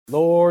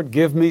Lord,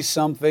 give me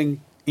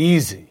something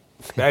easy.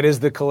 That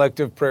is the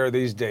collective prayer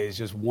these days,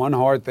 just one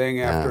hard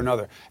thing after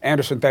another.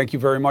 Anderson, thank you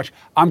very much.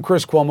 I'm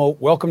Chris Cuomo.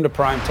 Welcome to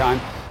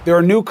Primetime. There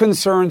are new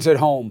concerns at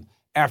home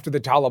after the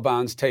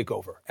Taliban's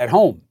takeover. At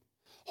home,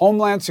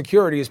 Homeland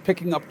Security is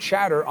picking up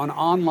chatter on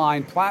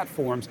online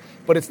platforms,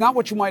 but it's not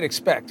what you might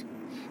expect.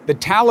 The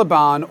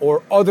Taliban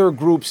or other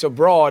groups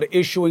abroad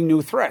issuing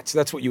new threats.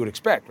 That's what you would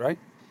expect, right?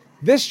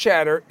 This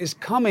chatter is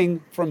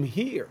coming from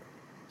here.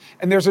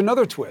 And there's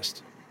another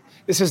twist.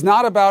 This is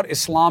not about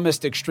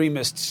Islamist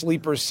extremist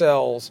sleeper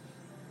cells.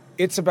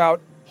 It's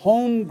about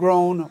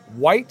homegrown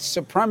white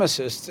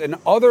supremacists and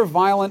other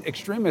violent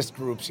extremist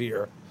groups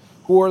here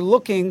who are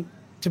looking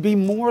to be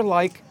more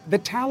like the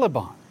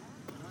Taliban.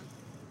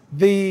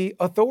 The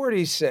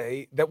authorities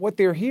say that what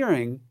they're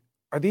hearing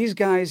are these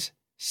guys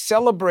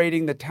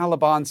celebrating the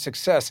Taliban's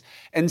success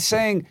and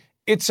saying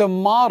it's a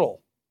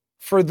model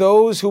for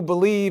those who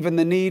believe in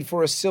the need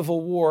for a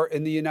civil war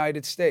in the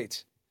United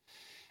States.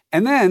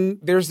 And then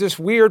there's this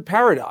weird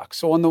paradox.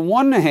 So on the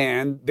one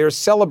hand, they're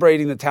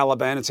celebrating the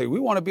Taliban and say,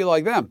 we want to be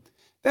like them.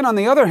 Then on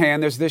the other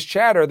hand, there's this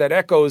chatter that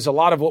echoes a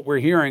lot of what we're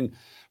hearing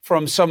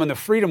from some in the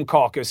Freedom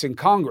Caucus in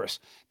Congress,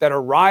 that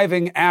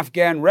arriving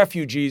Afghan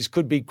refugees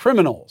could be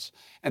criminals.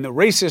 And the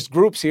racist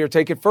groups here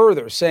take it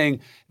further, saying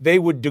they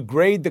would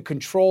degrade the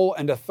control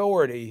and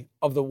authority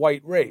of the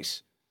white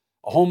race.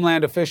 A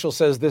Homeland official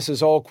says this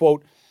is all,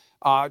 quote,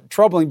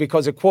 troubling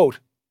because it, quote,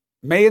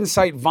 may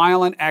incite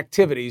violent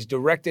activities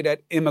directed at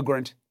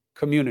immigrant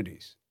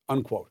communities,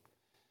 unquote.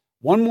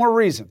 One more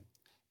reason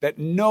that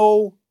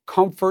no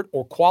comfort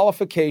or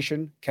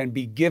qualification can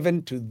be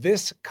given to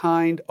this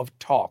kind of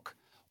talk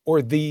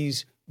or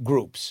these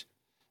groups.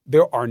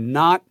 There are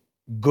not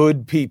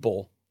good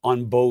people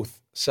on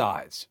both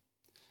sides.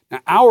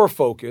 Now, our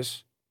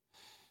focus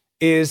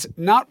is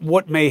not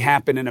what may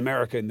happen in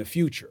America in the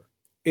future.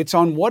 It's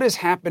on what is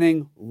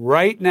happening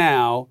right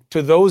now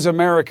to those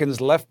Americans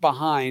left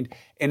behind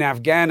in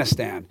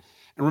Afghanistan.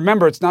 And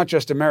remember, it's not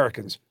just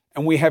Americans.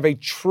 And we have a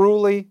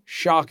truly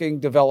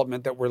shocking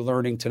development that we're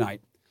learning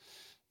tonight.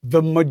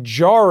 The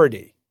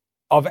majority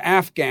of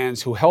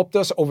Afghans who helped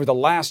us over the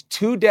last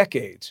 2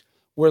 decades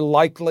were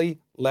likely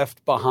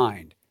left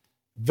behind.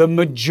 The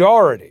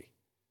majority.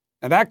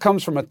 And that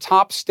comes from a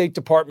top State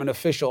Department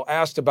official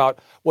asked about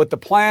what the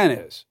plan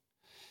is.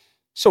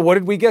 So what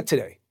did we get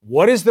today?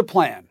 What is the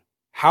plan?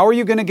 How are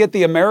you going to get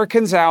the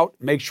Americans out,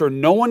 make sure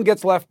no one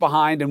gets left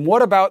behind, and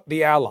what about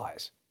the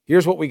allies?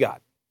 Here's what we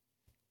got.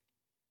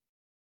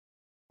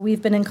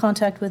 We've been in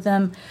contact with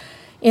them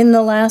in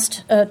the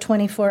last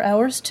 24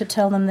 hours to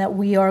tell them that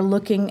we are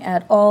looking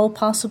at all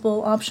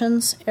possible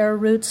options, air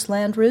routes,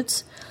 land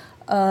routes,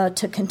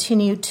 to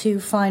continue to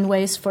find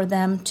ways for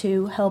them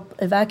to help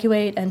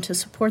evacuate and to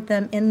support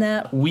them in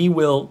that. We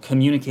will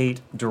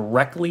communicate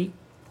directly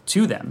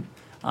to them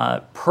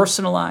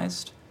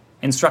personalized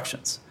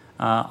instructions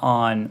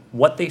on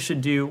what they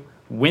should do,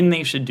 when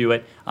they should do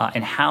it,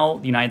 and how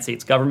the United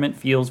States government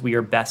feels we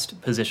are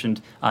best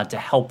positioned to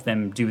help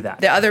them do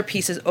that. The other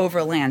piece is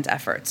overland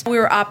efforts. We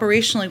were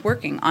operationally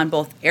working on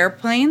both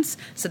airplanes,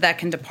 so that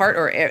can depart,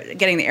 or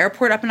getting the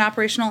airport up and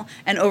operational,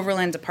 and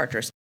overland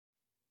departures.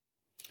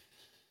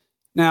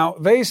 Now,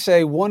 they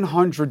say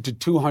 100 to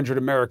 200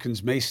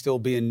 Americans may still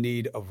be in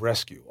need of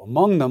rescue.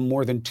 Among them,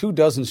 more than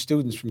 24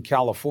 students from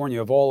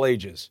California of all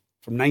ages,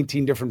 from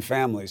 19 different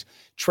families,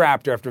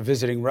 trapped after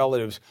visiting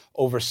relatives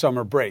over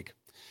summer break.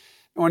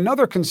 Now,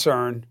 another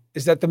concern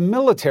is that the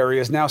military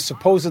is now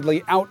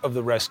supposedly out of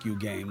the rescue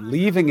game,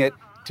 leaving it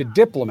to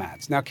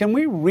diplomats. Now, can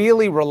we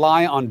really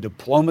rely on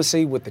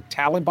diplomacy with the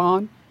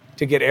Taliban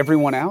to get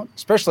everyone out,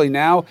 especially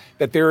now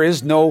that there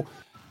is no,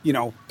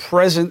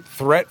 present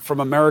threat from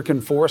American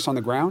force on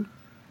the ground?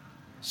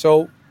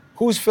 So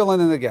who's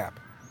filling in the gap?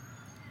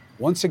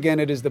 Once again,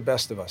 it is the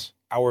best of us,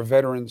 our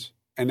veterans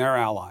and their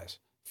allies,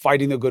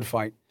 fighting the good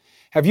fight.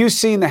 Have you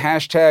seen the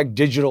hashtag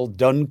Digital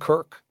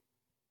Dunkirk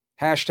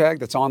hashtag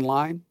that's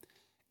online?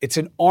 It's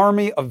an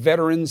army of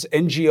veterans,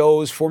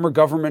 NGOs, former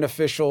government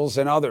officials,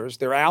 and others,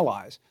 their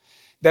allies,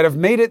 that have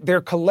made it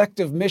their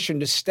collective mission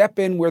to step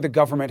in where the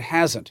government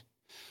hasn't,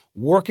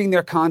 working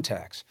their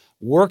contacts,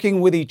 working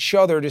with each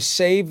other to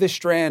save the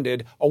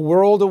stranded a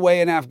world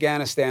away in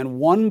Afghanistan,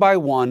 one by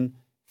one,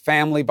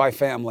 family by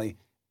family,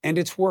 and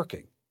it's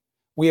working.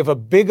 We have a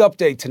big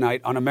update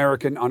tonight on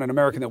an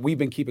American that we've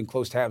been keeping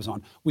close tabs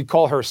on. We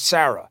call her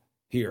Sarah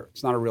here.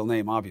 It's not a real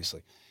name,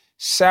 obviously.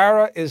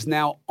 Sarah is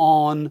now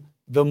on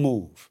the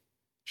move.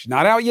 She's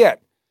not out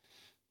yet,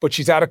 but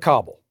she's out of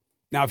Kabul.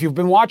 Now, if you've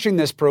been watching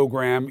this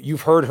program,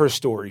 you've heard her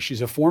story.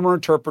 She's a former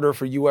interpreter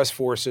for U.S.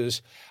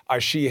 forces.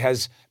 She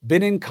has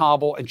been in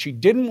Kabul, and she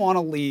didn't want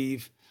to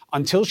leave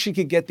until she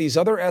could get these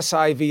other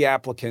SIV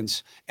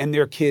applicants and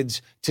their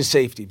kids to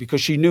safety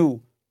because she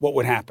knew what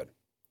would happen,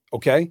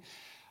 okay?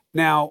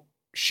 Now,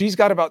 she's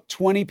got about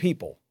 20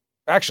 people.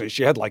 Actually,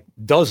 she had like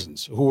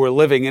dozens who were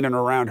living in and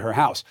around her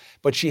house,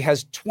 but she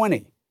has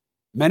 20,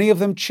 many of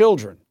them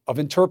children of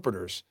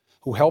interpreters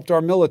who helped our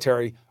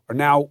military, are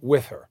now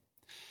with her.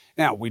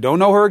 Now, we don't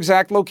know her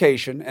exact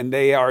location, and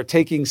they are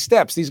taking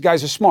steps. These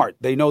guys are smart.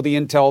 They know the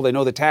intel, they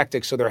know the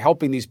tactics, so they're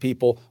helping these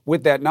people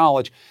with that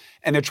knowledge,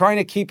 and they're trying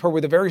to keep her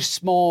with a very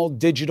small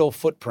digital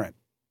footprint.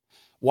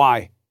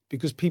 Why?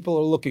 Because people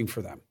are looking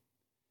for them.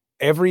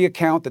 Every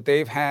account that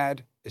they've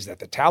had is that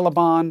the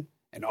Taliban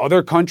and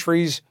other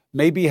countries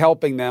may be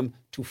helping them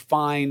to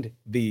find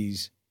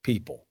these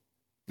people.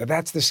 Now,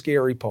 that's the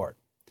scary part.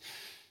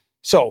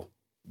 So,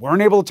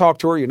 weren't able to talk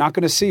to her. You're not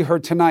going to see her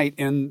tonight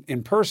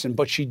in person,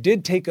 but she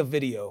did take a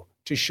video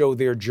to show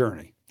their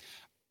journey.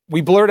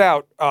 We blurred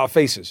out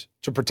faces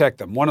to protect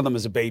them. One of them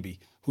is a baby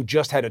who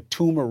just had a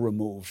tumor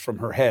removed from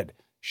her head.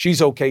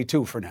 She's okay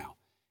too for now.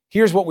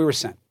 Here's what we were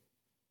sent.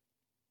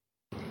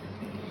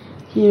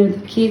 Here are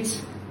the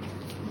kids.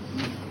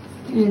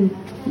 And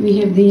we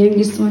have the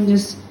youngest one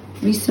just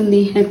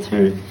recently had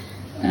her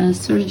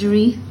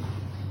surgery.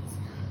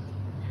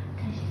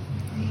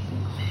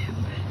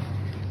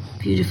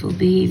 Beautiful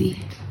baby.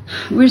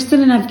 We're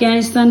still in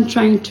Afghanistan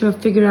trying to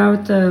figure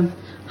out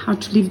how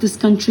to leave this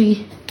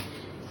country.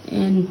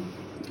 And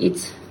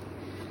it's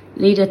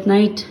late at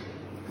night.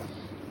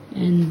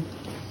 And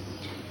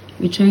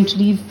we're trying to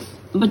leave.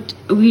 But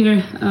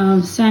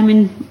Sam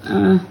and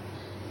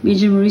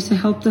Major Marisa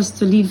helped us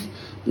to leave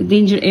the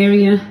danger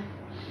area.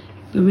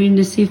 But we're in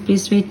a safe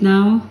place right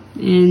now.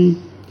 And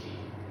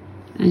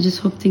I just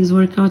hope things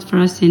work out for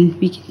us and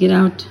we can get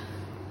out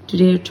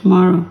today or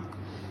tomorrow.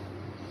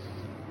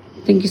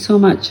 Thank you so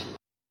much.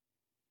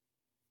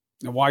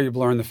 Now, why are you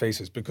blurring the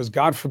faces? Because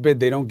God forbid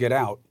they don't get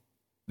out.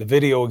 The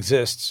video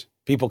exists.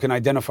 People can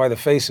identify the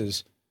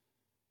faces.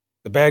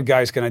 The bad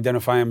guys can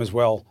identify them as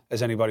well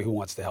as anybody who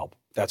wants to help.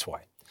 That's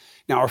why.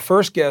 Now, our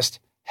first guest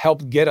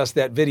helped get us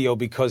that video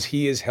because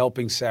he is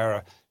helping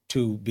Sarah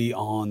to be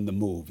on the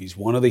move. He's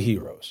one of the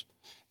heroes.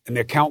 And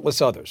there are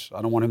countless others.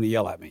 I don't want him to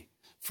yell at me.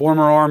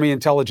 Former Army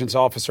intelligence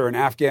officer and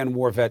Afghan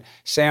war vet,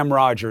 Sam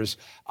Rogers.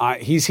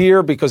 He's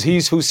here because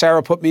he's who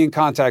Sarah put me in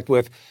contact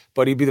with,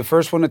 but he'd be the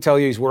first one to tell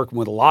you he's working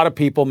with a lot of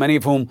people, many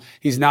of whom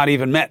he's not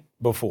even met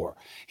before.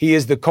 He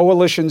is the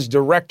coalition's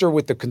director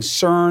with the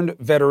Concerned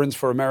Veterans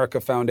for America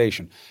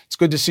Foundation. It's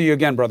good to see you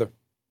again, brother.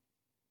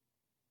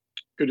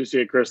 Good to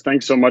see you, Chris.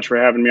 Thanks so much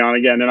for having me on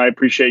again. And I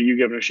appreciate you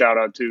giving a shout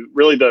out to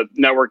really the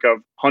network of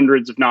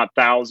hundreds, if not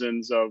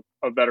thousands of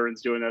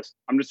veterans doing this.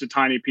 I'm just a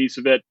tiny piece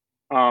of it.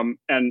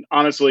 And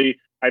honestly,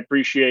 I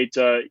appreciate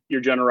your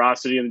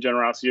generosity and the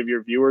generosity of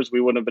your viewers. We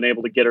wouldn't have been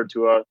able to get her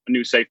to a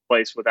new safe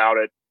place without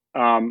it.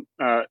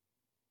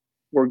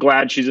 We're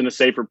glad she's in a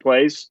safer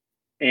place.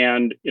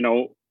 And, you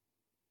know,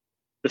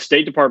 the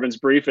State Department's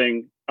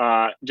briefing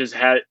just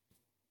had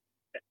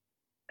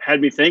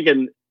me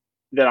thinking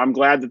that I'm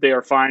glad that they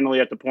are finally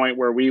at the point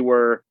where we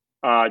were,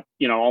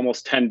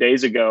 almost 10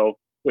 days ago,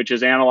 which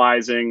is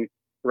analyzing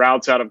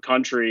routes out of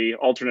country,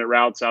 alternate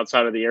routes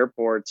outside of the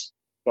airports.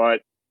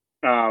 But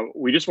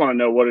we just want to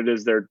know what it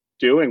is they're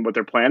doing, what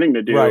they're planning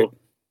to do.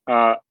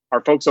 Right.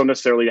 Our folks don't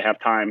necessarily have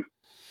time.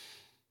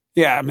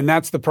 Yeah, I mean,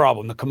 that's the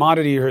problem. The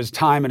commodity here is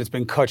time, and it's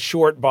been cut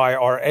short by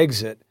our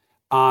exit.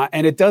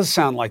 And it does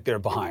sound like they're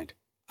behind.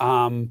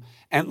 And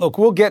look,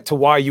 we'll get to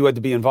why you had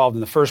to be involved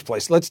in the first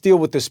place. Let's deal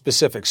with the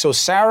specifics. So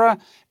Sarah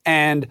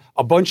and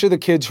a bunch of the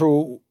kids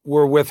who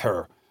were with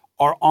her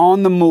are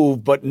on the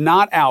move, but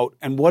not out.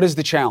 And what is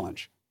the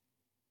challenge?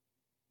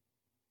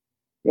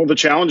 Well, the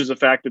challenge is the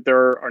fact that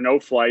there are no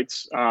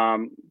flights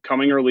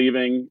coming or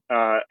leaving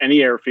any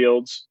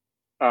airfields.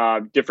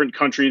 Different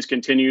countries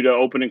continue to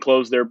open and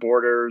close their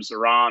borders,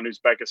 Iran,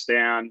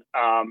 Uzbekistan.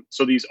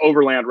 So these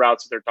overland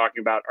routes that they're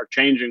talking about are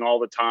changing all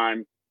the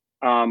time.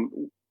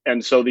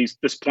 And so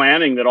this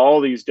planning that all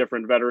these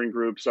different veteran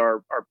groups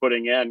are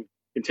putting in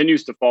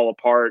continues to fall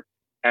apart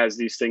as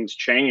these things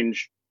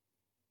change.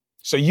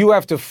 So you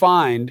have to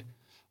find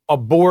a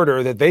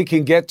border that they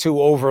can get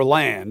to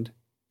overland,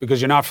 because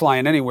you're not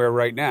flying anywhere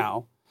right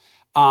now.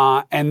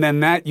 And then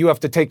that you have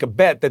to take a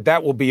bet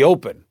that will be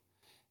open.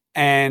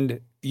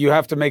 And you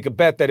have to make a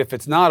bet that if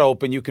it's not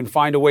open, you can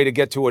find a way to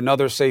get to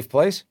another safe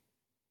place?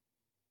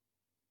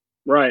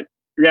 Right.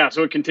 Yeah.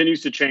 So it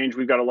continues to change.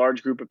 We've got a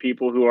large group of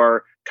people who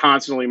are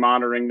constantly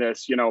monitoring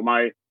this. You know,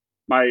 my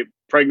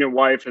pregnant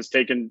wife has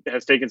taken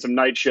some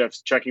night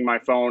shifts checking my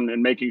phone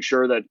and making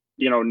sure that,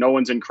 you know, no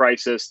one's in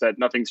crisis, that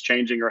nothing's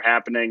changing or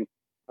happening.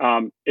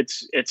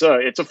 It's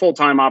a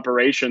full-time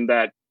operation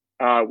that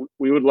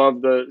we would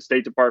love the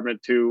State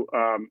Department to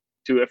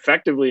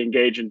effectively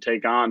engage and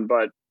take on,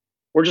 but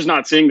we're just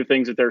not seeing the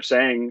things that they're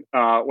saying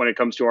when it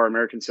comes to our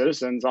American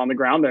citizens on the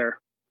ground there.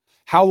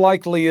 How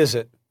likely is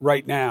it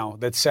right now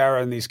that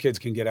Sarah and these kids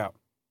can get out?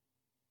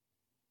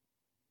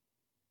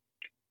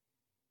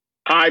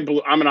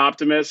 I'm an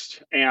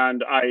optimist,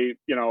 and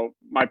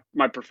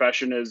my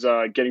profession is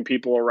getting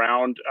people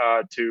around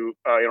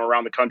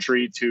around the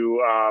country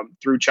to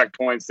through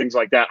checkpoints, things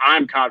like that.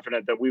 I'm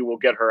confident that we will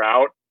get her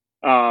out.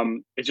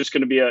 It's just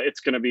going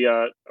to be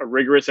a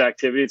rigorous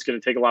activity. It's going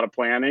to take a lot of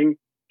planning,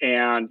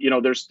 and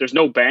there's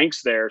no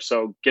banks there,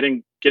 so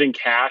getting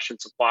cash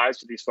and supplies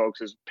to these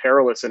folks is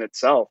perilous in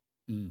itself.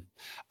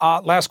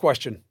 Last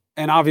question,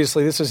 And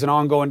obviously, this is an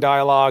ongoing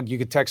dialogue. You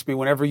could text me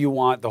whenever you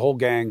want, the whole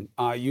gang.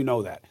 You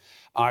know that.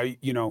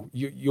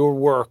 Your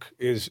work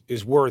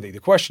is worthy. The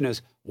question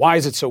is, why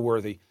is it so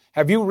worthy?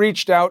 Have you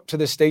reached out to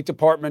the State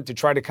Department to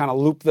try to kind of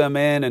loop them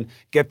in and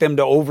get them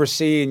to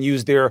oversee and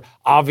use their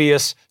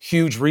obvious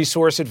huge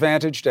resource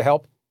advantage to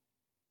help?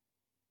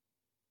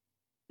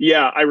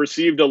 Yeah, I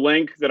received a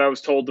link that I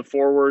was told to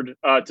forward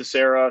to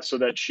Sarah so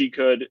that she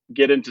could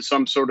get into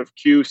some sort of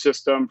queue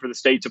system for the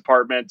State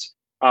Department.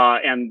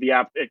 And the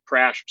app, it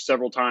crashed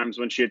several times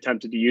when she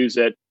attempted to use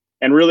it.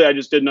 And really, I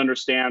just didn't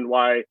understand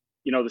why,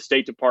 the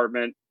State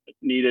Department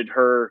needed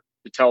her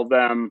to tell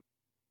them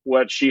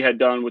what she had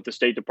done with the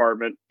State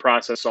Department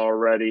process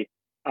already.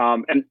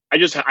 And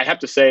I have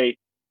to say,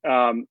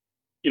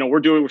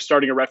 we're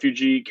starting a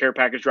refugee care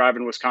package drive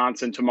in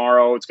Wisconsin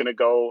tomorrow. It's going to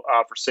go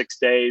for 6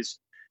 days.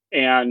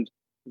 And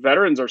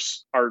veterans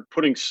are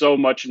putting so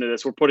much into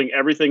this. We're putting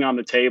everything on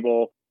the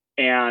table.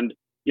 And,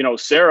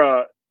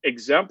 Sarah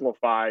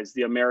exemplifies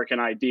the American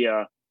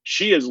idea.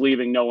 She is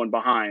leaving no one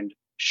behind.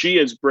 She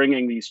is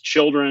bringing these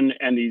children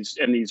and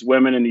these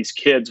women and these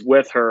kids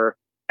with her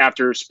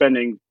after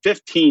spending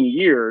 15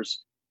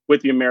 years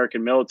with the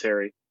American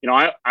military.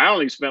 I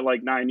only spent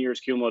like 9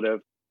 years cumulative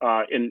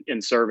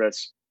in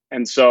service.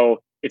 And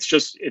so it's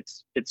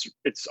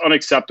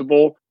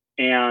unacceptable.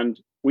 And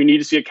we need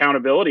to see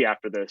accountability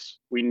after this.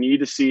 We need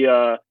to see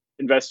a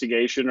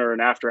investigation or an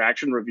after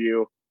action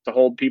review to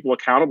hold people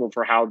accountable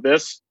for how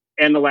this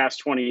and the last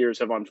 20 years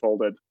have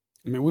unfolded.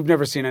 I mean, we've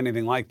never seen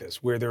anything like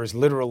this, where there is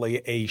literally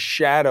a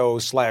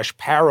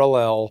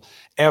shadow/parallel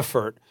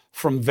effort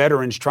from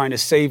veterans trying to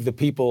save the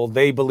people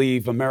they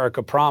believe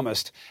America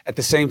promised. At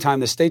the same time,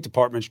 the State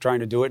Department's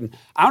trying to do it. And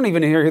I don't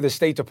even hear the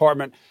State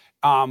Department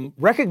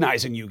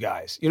recognizing you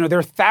guys. There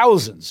are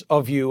thousands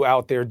of you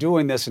out there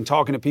doing this and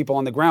talking to people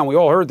on the ground. We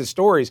all heard the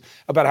stories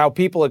about how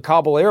people at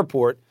Kabul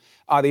airport,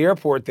 the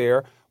airport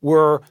there,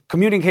 were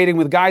communicating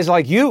with guys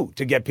like you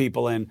to get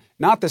people in,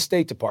 not the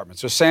State Department.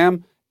 So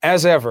Sam,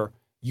 as ever,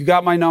 you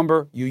got my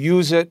number. You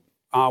use it.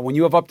 When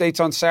you have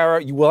updates on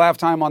Sarah, you will have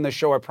time on this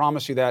show. I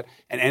promise you that.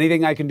 And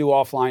anything I can do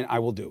offline, I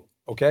will do.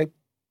 Okay?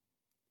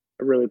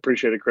 I really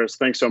appreciate it, Chris.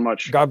 Thanks so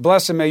much. God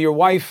bless, and may your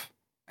wife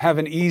have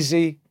an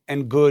easy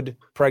and good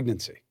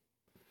pregnancy.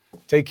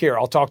 Take care.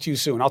 I'll talk to you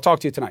soon. I'll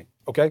talk to you tonight.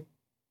 Okay?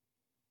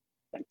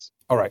 Thanks.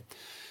 All right.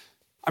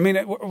 I mean,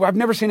 I've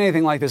never seen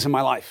anything like this in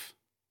my life,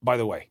 by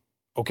the way.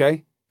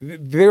 Okay?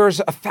 There's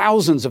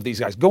thousands of these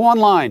guys. Go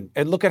online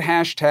and look at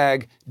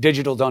hashtag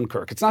Digital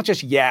Dunkirk. It's not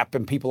just Yap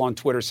and people on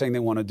Twitter saying they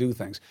want to do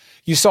things.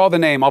 You saw the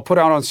name. I'll put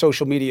out on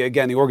social media,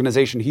 again, the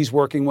organization he's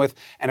working with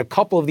and a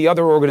couple of the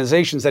other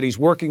organizations that he's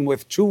working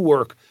with to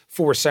work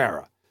for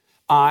Sarah.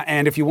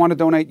 And if you want to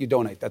donate, you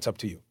donate. That's up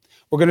to you.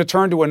 We're going to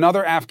turn to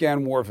another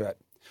Afghan war vet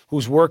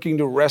who's working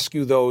to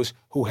rescue those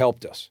who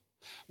helped us.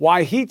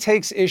 Why he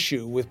takes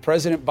issue with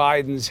President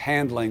Biden's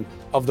handling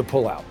of the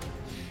pullout.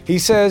 He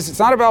says it's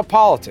not about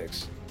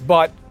politics.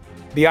 But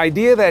the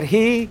idea that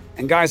he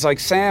and guys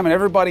like Sam and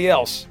everybody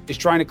else is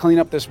trying to clean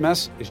up this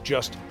mess is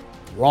just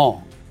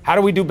wrong. How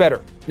do we do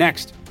better?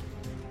 Next.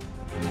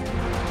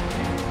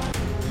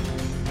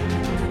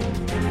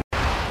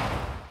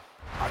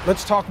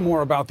 Let's talk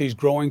more about these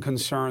growing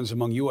concerns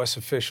among U.S.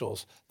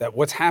 officials that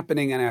what's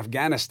happening in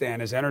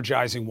Afghanistan is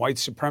energizing white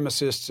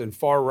supremacists and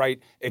far-right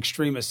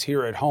extremists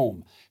here at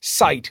home.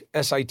 SITE,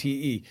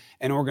 S-I-T-E,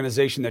 an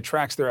organization that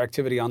tracks their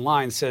activity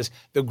online, says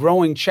the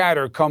growing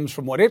chatter comes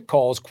from what it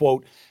calls,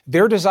 quote,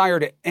 their desire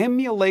to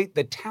emulate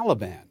the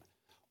Taliban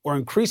or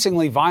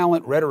increasingly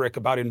violent rhetoric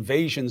about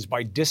invasions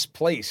by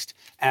displaced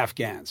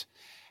Afghans.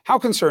 How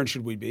concerned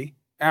should we be?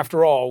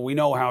 After all, we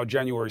know how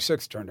January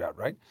 6th turned out,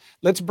 right?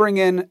 Let's bring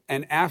in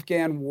an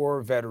Afghan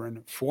war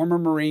veteran, former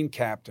Marine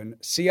captain,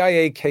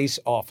 CIA case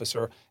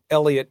officer,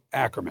 Elliot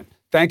Ackerman.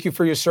 Thank you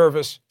for your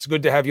service. It's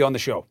good to have you on the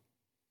show.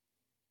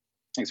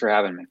 Thanks for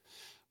having me.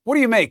 What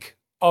do you make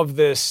of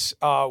this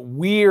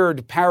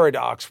weird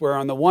paradox where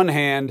on the one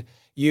hand,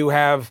 you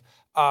have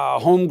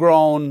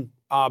homegrown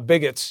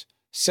bigots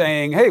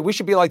saying, hey, we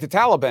should be like the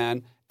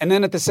Taliban, and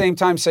then at the same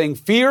time saying,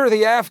 fear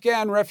the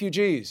Afghan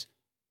refugees?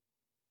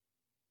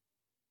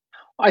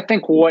 I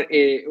think what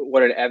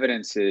it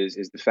evidences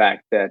is the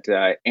fact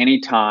that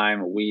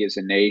anytime we as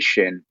a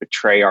nation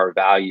betray our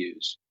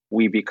values,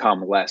 we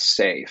become less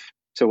safe.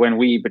 So when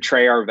we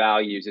betray our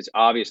values, it's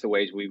obvious the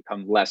ways we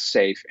become less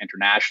safe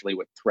internationally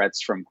with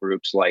threats from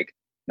groups like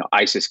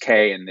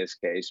ISIS-K in this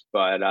case.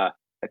 But I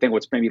think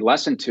what's maybe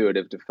less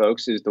intuitive to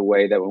folks is the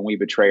way that when we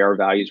betray our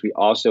values, we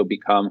also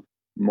become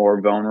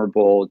more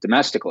vulnerable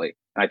domestically.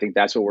 And I think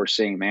that's what we're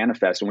seeing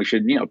manifest. And we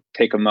should,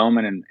 take a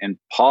moment and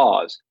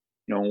pause.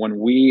 When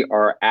we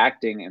are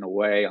acting in a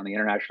way on the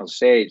international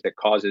stage that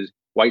causes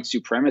white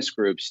supremacist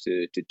groups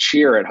to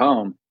cheer at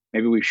home,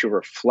 maybe we should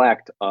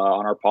reflect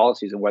on our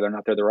policies and whether or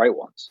not they're the right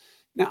ones.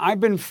 Now, I've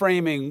been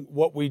framing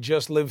what we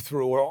just lived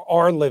through or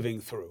are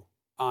living through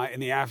in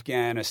the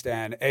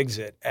Afghanistan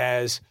exit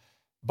as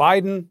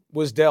Biden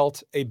was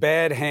dealt a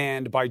bad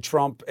hand by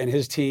Trump and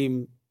his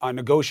team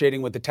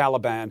negotiating with the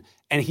Taliban,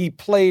 and he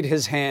played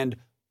his hand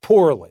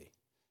poorly.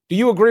 Do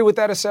you agree with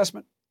that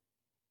assessment?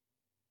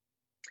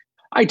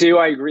 I do.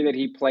 I agree that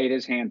he played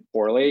his hand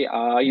poorly,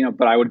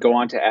 but I would go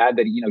on to add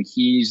that,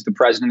 he's the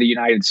president of the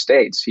United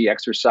States. He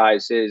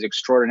exercised his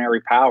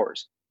extraordinary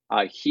powers.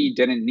 He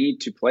didn't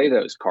need to play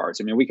those cards.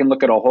 I mean, we can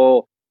look at a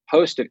whole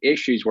host of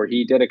issues where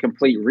he did a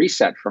complete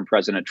reset from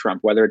President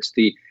Trump, whether it's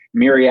the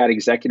myriad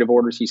executive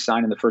orders he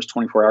signed in the first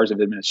 24 hours of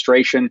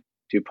administration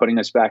to putting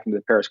us back into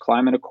the Paris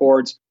Climate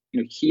Accords.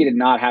 He did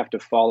not have to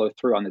follow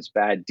through on this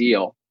bad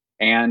deal.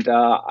 And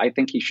I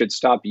think he should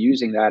stop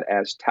using that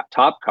as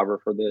top cover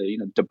for the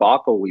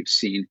debacle we've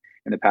seen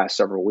in the past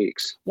several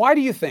weeks. Why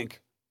do you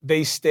think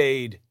they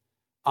stayed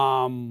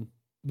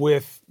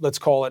with, let's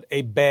call it,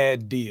 a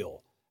bad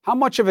deal? How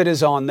much of it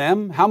is on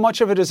them? How much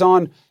of it is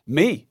on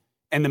me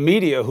and the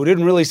media, who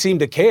didn't really seem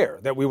to care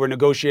that we were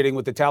negotiating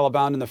with the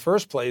Taliban in the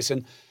first place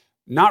and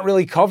not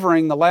really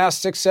covering the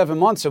last 6-7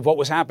 months of what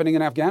was happening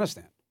in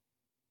Afghanistan?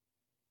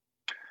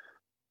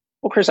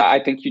 Well, Chris, I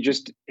think you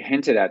just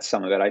hinted at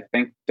some of it. I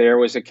think there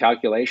was a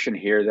calculation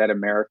here that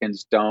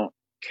Americans don't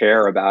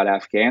care about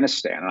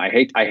Afghanistan. And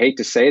I hate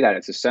to say that.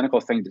 It's a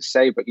cynical thing to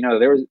say, but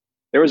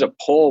there was a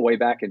poll way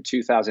back in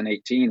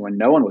 2018 when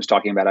no one was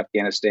talking about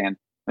Afghanistan.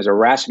 It was a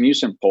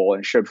Rasmussen poll,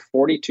 and it showed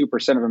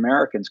 42% of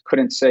Americans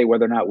couldn't say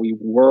whether or not we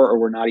were or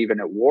were not even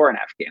at war in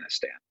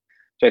Afghanistan.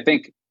 So I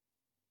think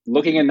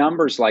looking at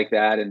numbers like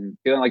that and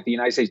feeling like the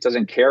United States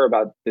doesn't care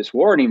about this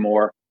war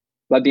anymore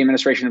led the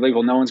administration to believe,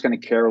 well, no one's going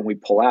to care when we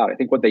pull out. I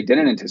think what they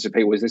didn't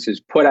anticipate was this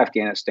has put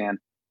Afghanistan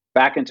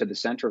back into the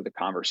center of the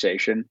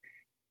conversation.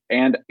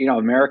 And,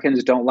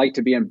 Americans don't like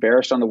to be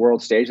embarrassed on the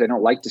world stage. They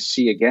don't like to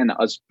see, again,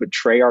 us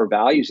betray our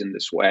values in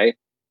this way.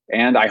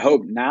 And I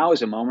hope now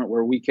is a moment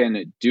where we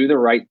can do the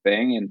right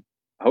thing and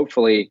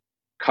hopefully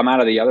come out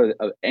of the other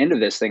end of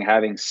this thing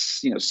having,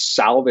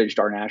 salvaged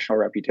our national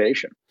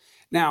reputation.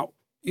 Now,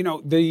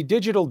 the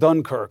digital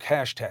Dunkirk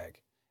hashtag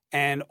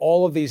and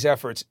all of these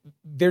efforts,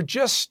 they're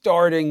just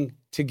starting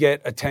to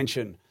get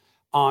attention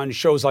on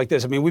shows like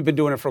this. I mean, we've been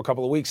doing it for a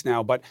couple of weeks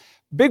now, but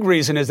big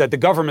reason is that the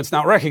government's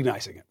not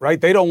recognizing it, right?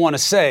 They don't want to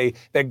say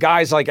that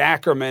guys like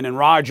Ackerman and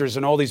Rogers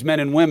and all these men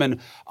and women,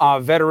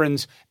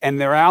 veterans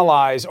and their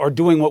allies, are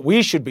doing what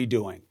we should be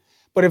doing.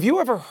 But have you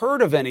ever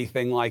heard of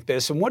anything like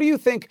this? And what do you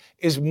think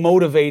is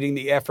motivating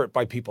the effort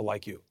by people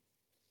like you?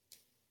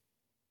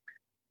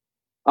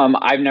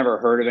 I've never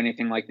heard of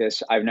anything like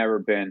this. I've never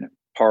been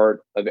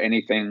part of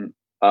anything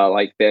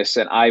like this,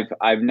 and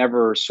I've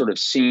never sort of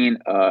seen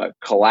a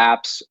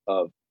collapse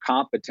of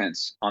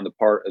competence on the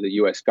part of the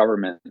U.S.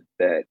 government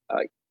that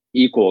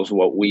equals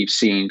what we've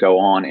seen go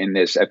on in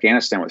this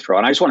Afghanistan withdrawal.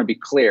 And I just want to be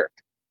clear,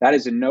 that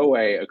is in no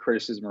way a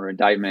criticism or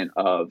indictment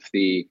of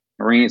the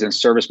Marines and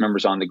service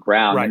members on the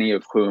ground, right, many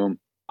of whom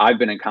I've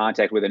been in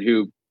contact with and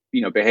who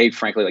behaved,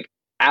 frankly, like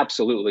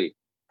absolutely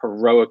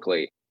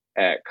heroically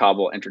at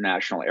Kabul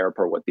International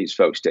Airport, what these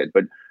folks did.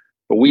 But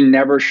we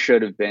never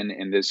should have been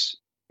in this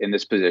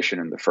position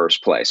in the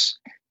first place.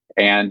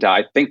 And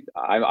I think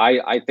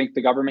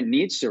the government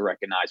needs to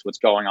recognize what's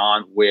going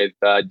on with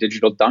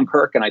digital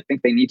Dunkirk, and I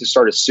think they need to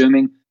start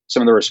assuming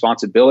some of the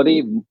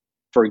responsibility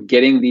for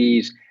getting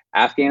these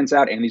Afghans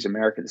out and these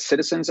American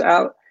citizens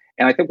out.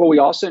 And I think what we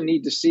also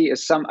need to see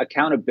is some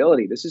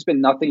accountability. This has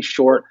been nothing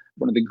short of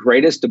one of the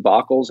greatest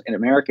debacles in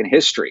American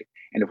history.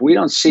 And if we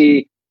don't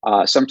see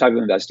some type of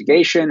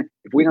investigation,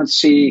 if we don't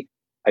see,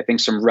 I think,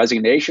 some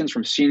resignations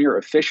from senior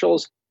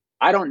officials,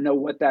 I don't know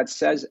what that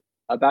says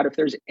about if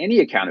there's any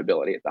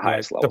accountability at the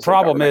highest level. The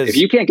problem is, if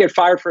you can't get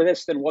fired for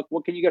this, then what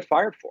can you get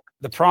fired for?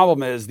 The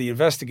problem is the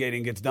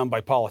investigating gets done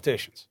by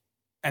politicians.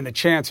 And the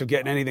chance of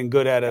getting anything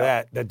good out of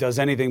that does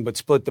anything but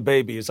split the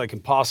baby is like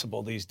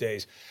impossible these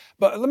days.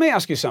 But let me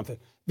ask you something.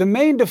 The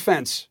main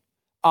defense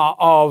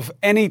of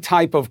any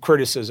type of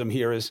criticism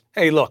here is,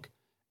 hey, look,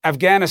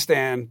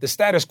 Afghanistan, the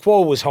status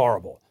quo was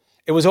horrible.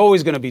 It was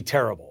always going to be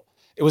terrible.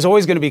 It was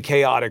always going to be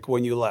chaotic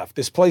when you left.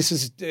 This place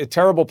is a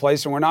terrible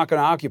place and we're not going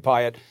to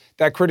occupy it.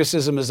 That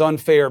criticism is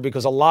unfair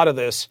because a lot of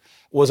this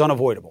was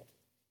unavoidable.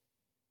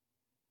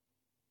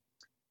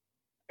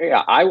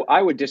 Yeah,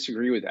 I would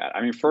disagree with that.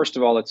 I mean, first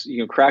of all, let's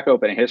crack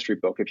open a history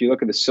book. If you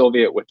look at the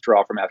Soviet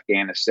withdrawal from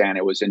Afghanistan,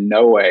 it was in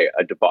no way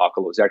a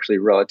debacle. It was actually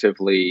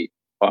relatively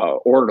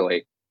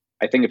orderly.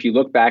 I think if you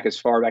look back as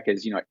far back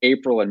as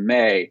April and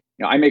May,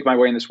 I make my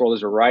way in this world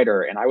as a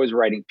writer, and I was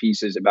writing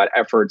pieces about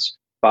efforts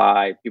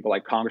by people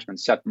like Congressman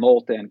Seth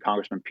Moulton,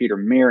 Congressman Peter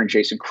Meir, and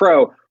Jason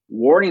Crow,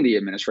 warning the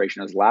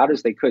administration as loud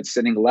as they could,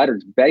 sending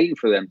letters begging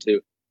for them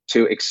to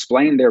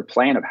explain their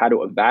plan of how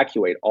to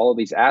evacuate all of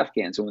these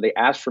Afghans. And when they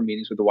asked for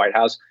meetings with the White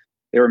House,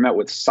 they were met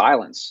with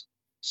silence.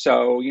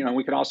 So,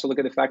 we can also look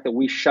at the fact that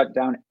we shut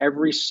down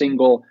every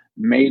single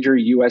major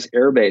U.S.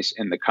 airbase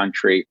in the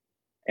country.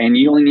 And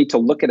you only need to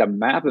look at a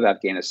map of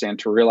Afghanistan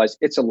to realize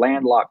it's a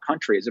landlocked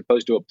country as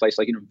opposed to a place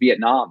like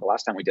Vietnam. The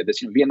last time we did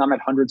this, Vietnam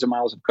had hundreds of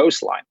miles of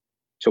coastline.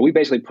 So we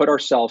basically put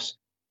ourselves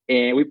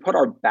and we put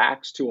our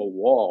backs to a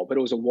wall, but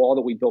it was a wall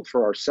that we built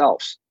for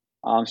ourselves.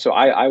 So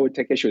I would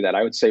take issue with that.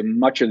 I would say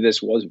much of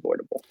this was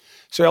avoidable.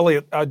 So,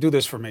 Elliot, do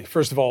this for me.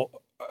 First of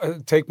all,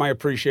 take my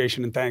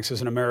appreciation and thanks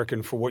as an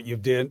American for what you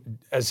did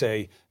as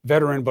a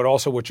veteran, but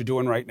also what you're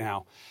doing right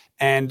now.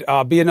 And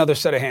be another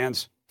set of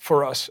hands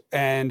for us,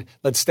 and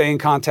let's stay in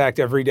contact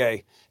every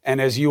day.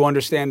 And as you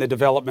understand the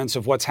developments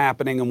of what's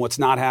happening and what's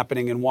not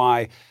happening and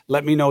why,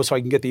 let me know so I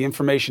can get the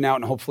information out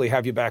and hopefully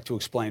have you back to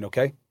explain,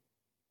 okay?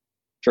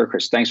 Sure,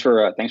 Chris. Thanks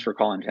for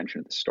calling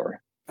attention to this story.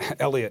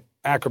 Elliot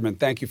Ackerman,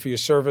 thank you for your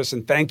service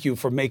and thank you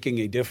for making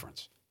a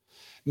difference.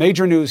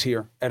 Major news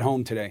here at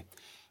home today.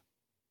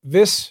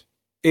 This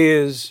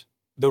is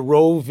the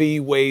Roe v.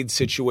 Wade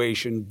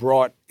situation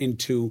brought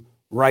into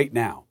right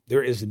now.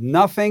 There is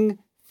nothing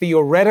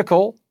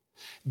theoretical.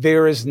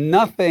 There is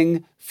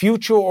nothing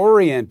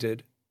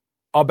future-oriented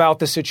about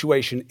the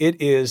situation. It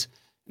is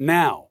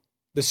now.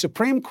 The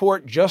Supreme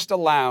Court just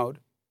allowed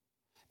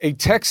a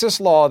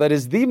Texas law that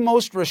is the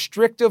most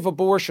restrictive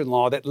abortion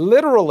law that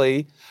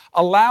literally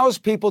allows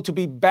people to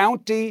be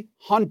bounty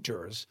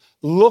hunters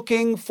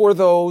looking for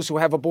those who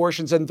have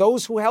abortions and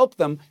those who help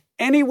them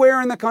anywhere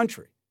in the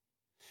country.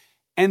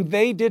 And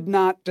they did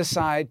not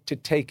decide to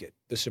take it,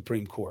 the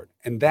Supreme Court.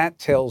 And that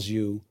tells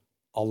you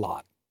a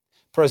lot.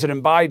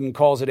 President Biden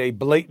calls it a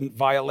blatant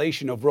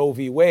violation of Roe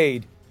v.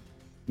 Wade.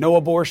 No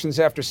abortions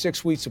after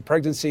 6 weeks of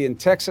pregnancy in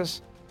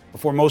Texas,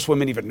 before most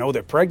women even know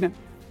they're pregnant.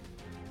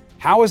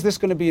 How is this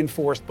going to be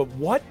enforced? But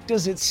what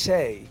does it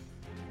say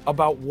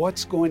about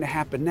what's going to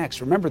happen next?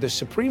 Remember, the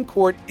Supreme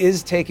Court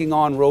is taking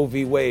on Roe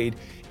v. Wade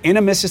in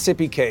a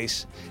Mississippi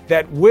case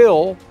that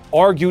will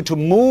argue to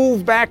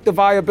move back the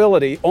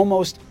viability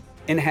almost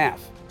in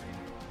half.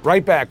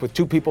 Right back with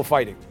two people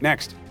fighting.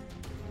 Next.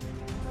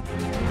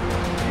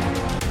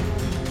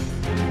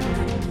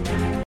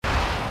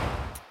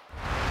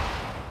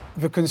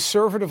 The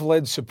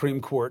conservative-led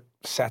Supreme Court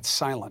sat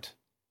silent.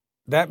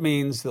 That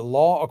means the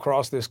law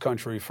across this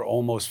country for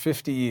almost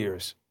 50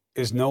 years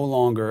is no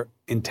longer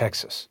in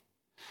Texas.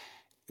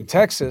 In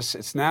Texas,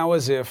 it's now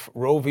as if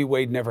Roe v.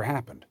 Wade never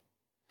happened.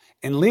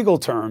 In legal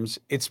terms,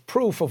 it's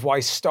proof of why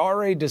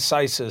stare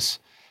decisis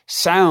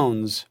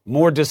sounds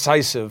more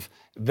decisive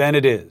than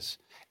it is.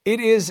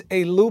 It is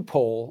a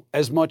loophole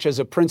as much as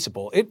a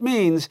principle. It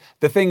means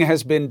the thing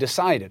has been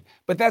decided.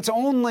 But that's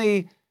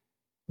only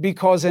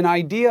because an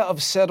idea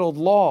of settled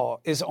law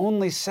is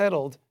only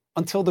settled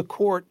until the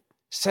court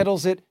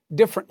settles it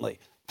differently.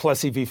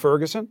 Plessy v.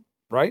 Ferguson,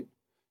 right?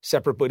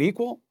 Separate but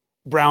equal.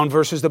 Brown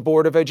versus the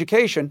Board of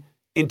Education,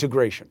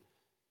 integration.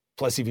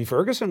 Plessy v.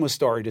 Ferguson was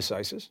stare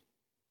decisis,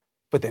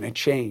 but then it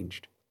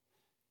changed.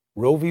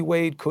 Roe v.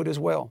 Wade could as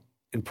well.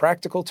 In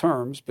practical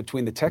terms,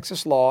 between the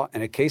Texas law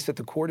and a case that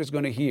the court is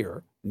going to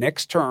hear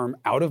next term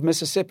out of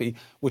Mississippi,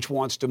 which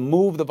wants to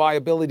move the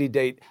viability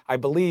date, I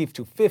believe,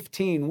 to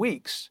 15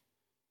 weeks,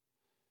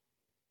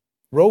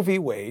 Roe v.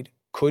 Wade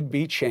could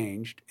be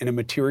changed in a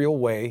material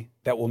way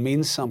that will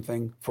mean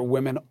something for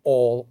women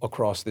all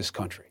across this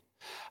country.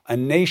 A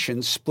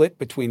nation split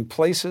between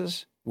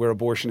places where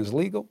abortion is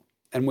legal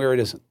and where it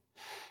isn't.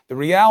 The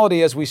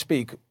reality as we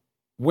speak,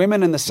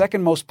 women in the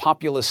second most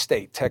populous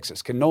state,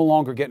 Texas, can no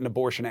longer get an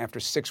abortion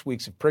after 6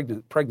 weeks of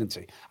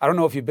pregnancy. I don't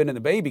know if you've been in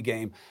the baby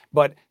game,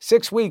 but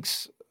 6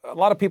 weeks, a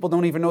lot of people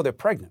don't even know they're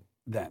pregnant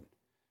then.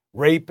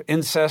 Rape,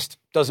 incest,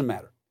 doesn't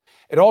matter.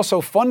 It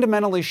also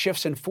fundamentally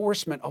shifts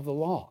enforcement of the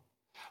law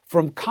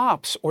from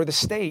cops or the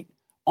state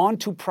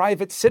onto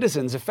private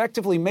citizens,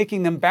 effectively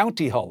making them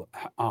bounty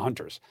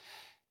hunters.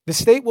 The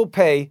state will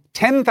pay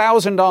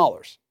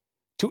 $10,000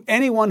 to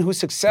anyone who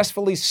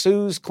successfully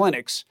sues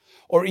clinics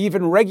or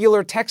even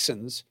regular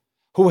Texans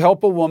who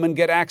help a woman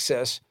get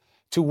access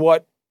to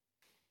what,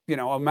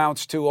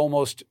 amounts to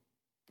almost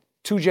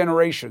 2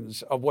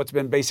 generations of what's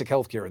been basic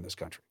health care in this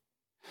country.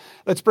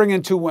 Let's bring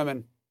in two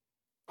women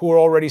who are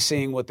already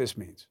seeing what this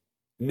means.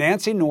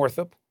 Nancy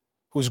Northup,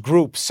 whose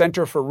group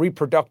Center for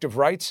Reproductive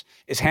Rights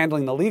is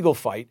handling the legal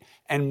fight,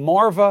 and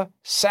Marva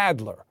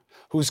Sadler,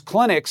 whose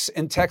clinics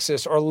in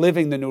Texas are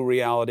living the new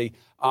reality.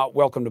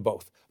 Welcome to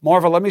both.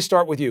 Marva, let me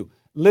start with you.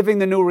 Living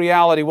the new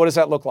reality, what does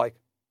that look like?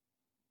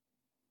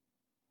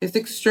 It's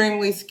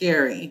extremely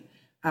scary.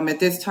 At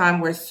this time,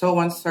 we're so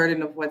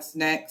uncertain of what's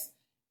next,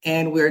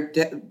 and we're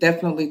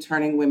definitely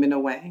turning women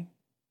away.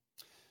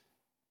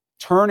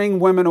 Turning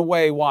women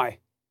away, why?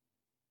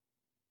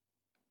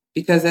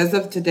 Because as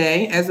of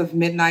today, as of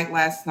midnight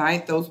last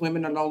night, those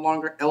women are no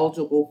longer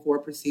eligible for a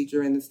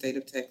procedure in the state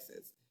of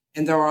Texas,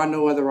 and there are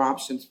no other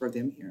options for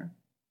them here.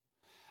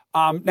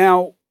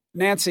 Now,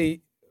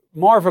 Nancy,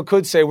 Marva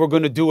could say we're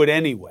going to do it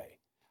anyway,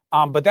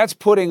 but that's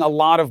putting a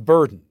lot of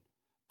burden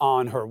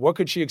on her. What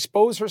could she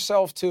expose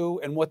herself to,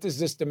 and what does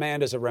this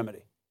demand as a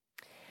remedy?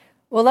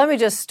 Well, let me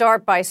just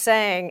start by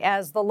saying,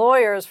 as the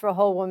lawyers for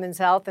Whole Women's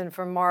Health and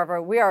for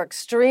Marva, we are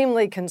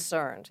extremely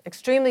concerned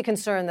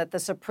that the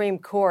Supreme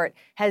Court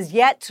has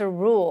yet to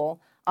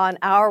rule on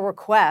our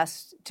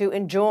request to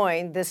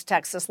enjoin this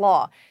Texas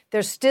law.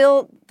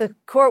 The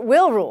court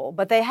will rule,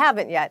 but they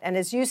haven't yet. And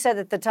as you said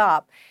at the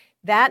top,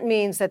 that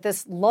means that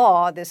this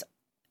law, this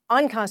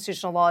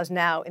unconstitutional law, is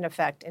now in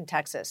effect in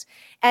Texas.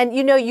 And,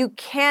 you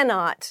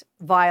cannot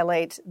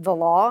violate the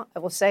law, I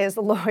will say, as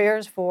the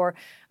lawyers for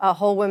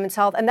Whole Women's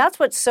Health. And that's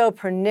what's so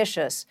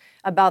pernicious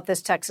about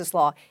this Texas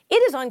law.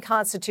 It is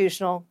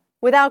unconstitutional,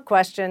 without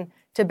question,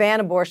 to ban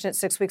abortion at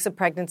 6 weeks of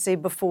pregnancy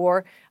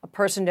before a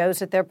person knows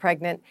that they're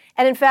pregnant.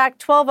 And in fact,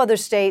 12 other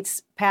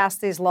states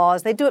passed these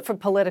laws. They do it for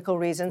political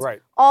reasons.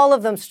 Right. All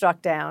of them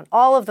struck down.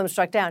 All of them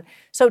struck down.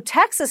 So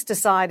Texas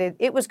decided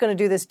it was going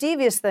to do this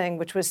devious thing,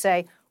 which was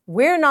say,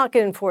 we're not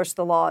going to enforce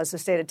the law as the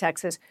state of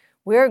Texas.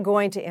 We're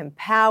going to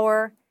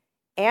empower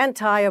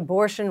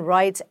anti-abortion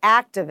rights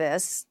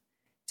activists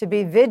to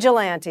be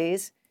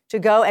vigilantes, to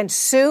go and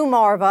sue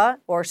Marva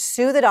or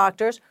sue the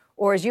doctors,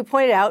 or as you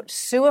pointed out,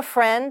 sue a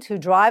friend who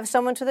drives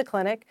someone to the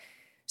clinic,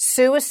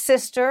 sue a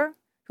sister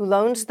who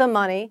loans the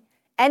money.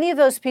 Any of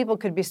those people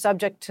could be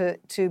subject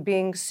to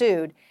being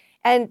sued,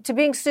 and to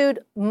being sued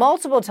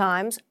multiple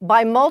times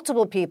by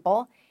multiple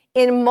people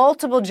in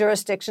multiple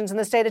jurisdictions in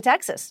the state of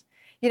Texas.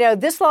 You know,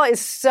 this law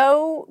is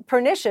so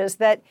pernicious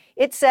that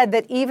it said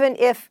that even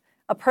if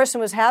a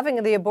person was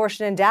having the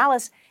abortion in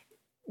Dallas,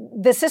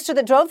 the sister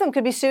that drove them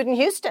could be sued in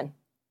Houston.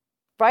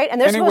 Right?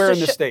 And they're anywhere in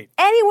the state.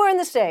 Anywhere in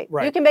the state.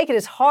 Right. You can make it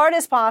as hard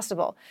as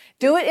possible.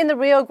 Do it in the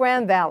Rio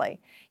Grande Valley.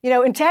 You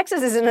know, and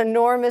Texas is an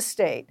enormous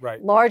state.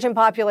 Right. Large in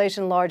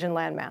population, large in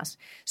landmass.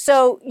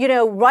 So, you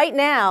know, right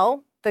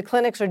now, the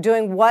clinics are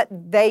doing what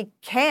they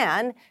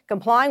can,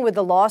 complying with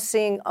the law,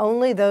 seeing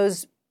only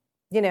those,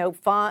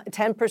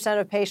 10%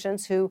 of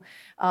patients who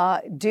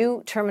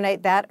do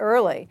terminate that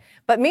early.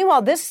 But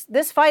meanwhile,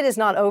 this fight is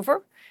not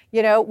over.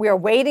 You know, we are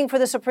waiting for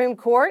the Supreme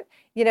Court.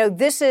 You know,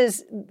 this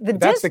is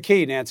That's the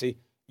key, Nancy.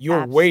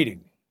 You're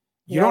waiting.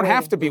 You don't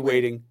have to be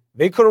waiting.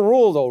 They could have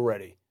ruled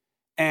already.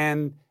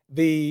 And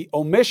the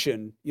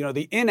omission,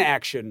 the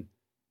inaction,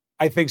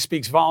 I think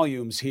speaks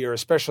volumes here,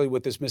 especially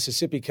with this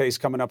Mississippi case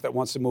coming up that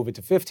wants to move it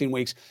to 15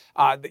 weeks.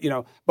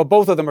 But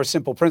both of them are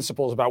simple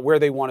principles about where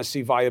they want to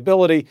see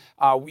viability.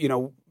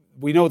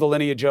 We know the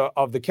lineage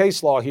of the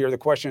case law here. The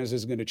question is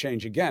it going to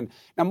change again?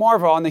 Now,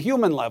 Marva, on the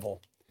human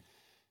level,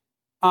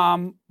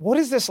 what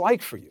is this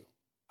like for you?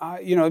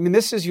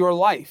 This is your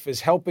life,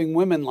 is helping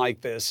women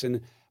like this.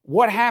 And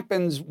what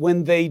happens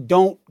when they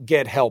don't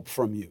get help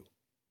from you?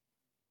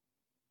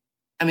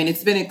 I mean,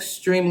 it's been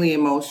extremely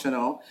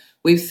emotional.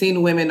 We've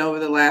seen women over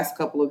the last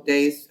couple of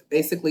days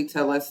basically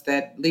tell us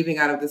that leaving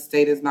out of the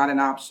state is not an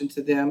option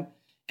to them.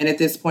 And at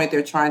this point,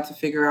 they're trying to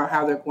figure out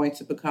how they're going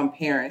to become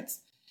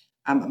parents.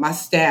 My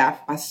staff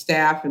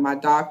and my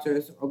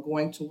doctors are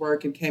going to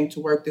work and came to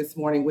work this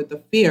morning with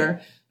the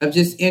fear of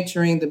just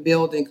entering the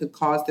building could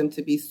cause them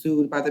to be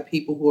sued by the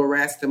people who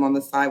harass them on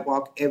the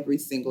sidewalk every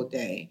single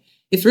day.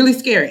 It's really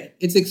scary.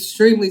 It's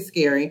extremely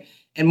scary.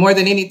 And more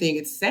than anything,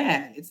 it's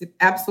sad. It's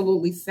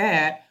absolutely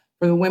sad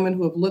for the women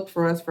who have looked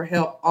for us for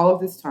help all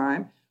of this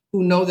time,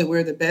 who know that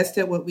we're the best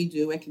at what we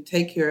do and can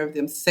take care of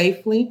them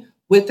safely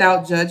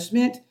without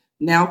judgment,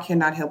 now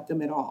cannot help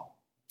them at all.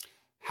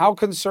 How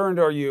concerned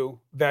are you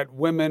that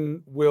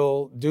women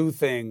will do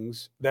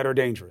things that are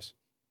dangerous?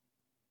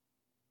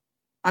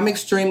 I'm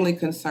extremely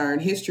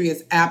concerned. History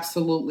has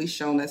absolutely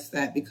shown us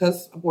that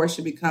because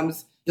abortion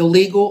becomes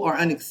illegal or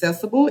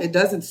inaccessible, it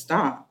doesn't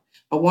stop.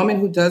 A woman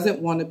who doesn't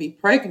want to be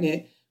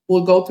pregnant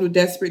will go through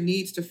desperate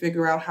needs to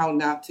figure out how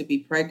not to be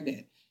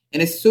pregnant.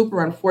 And it's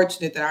super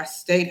unfortunate that our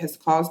state has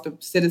caused the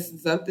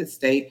citizens of this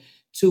state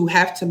to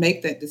have to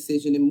make that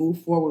decision and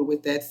move forward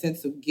with that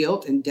sense of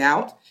guilt and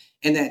doubt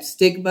and that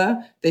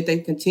stigma that they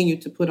continue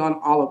to put on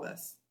all of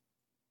us.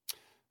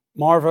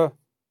 Marva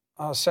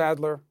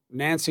Sadler,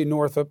 Nancy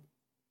Northup,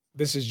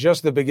 this is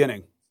just the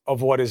beginning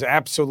of what is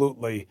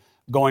absolutely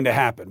going to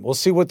happen. We'll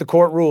see what the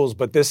court rules,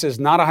 but this is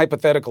not a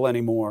hypothetical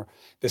anymore.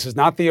 This is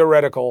not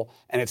theoretical,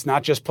 and it's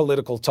not just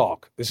political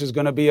talk. This is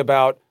going to be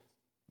about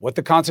what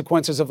the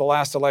consequences of the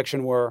last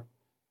election were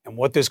and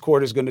what this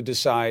court is going to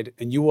decide,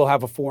 and you will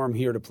have a forum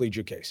here to plead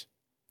your case.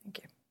 Thank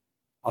you.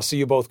 I'll see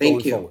you both going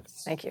forward.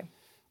 Thank you.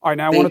 All right,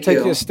 now I want to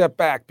take you a step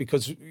back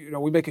because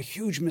we make a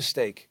huge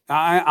mistake.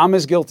 I'm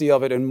as guilty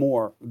of it and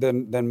more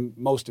than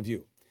most of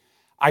you.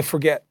 I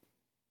forget.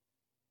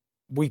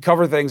 We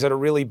cover things that are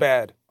really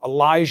bad.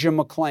 Elijah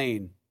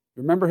McClain.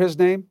 Remember his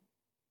name?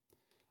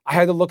 I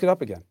had to look it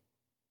up again.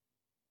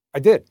 I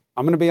did.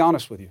 I'm going to be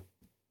honest with you.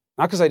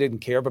 Not because I didn't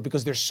care, but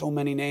because there's so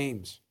many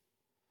names.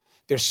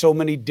 There's so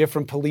many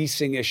different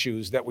policing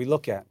issues that we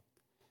look at.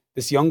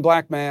 This young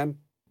black man,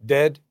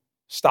 dead,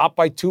 stopped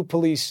by 2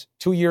 police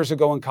 2 years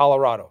ago in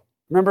Colorado.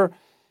 Remember?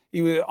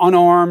 He was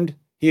unarmed.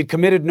 He had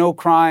committed no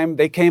crime.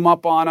 They came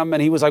up on him,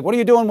 and he was like, what are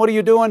you doing? What are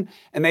you doing?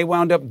 And they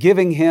wound up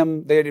giving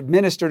him, they had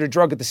administered a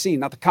drug at the scene,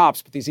 not the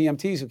cops, but these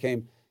EMTs who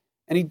came,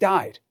 and he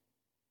died.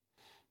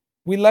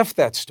 We left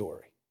that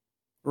story.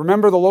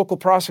 Remember the local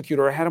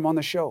prosecutor? I had him on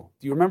the show.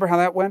 Do you remember how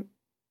that went?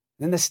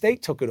 Then the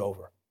state took it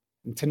over.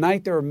 And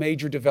tonight there are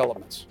major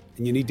developments,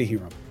 and you need to hear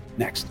them.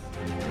 Next.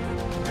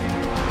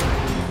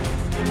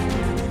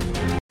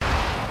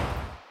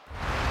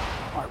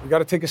 We got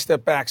to take a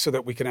step back so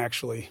that we can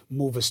actually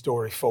move a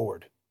story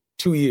forward.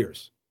 2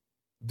 years.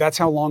 That's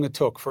how long it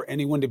took for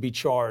anyone to be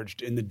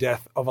charged in the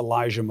death of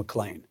Elijah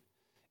McClain.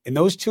 In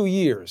those 2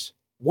 years,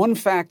 one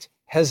fact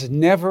has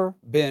never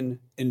been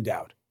in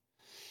doubt.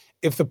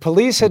 If the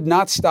police had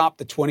not stopped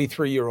the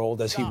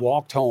 23-year-old as he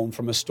walked home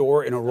from a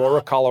store in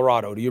Aurora,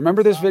 Colorado, do you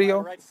remember this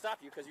video?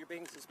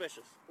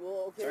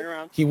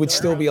 He would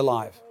still be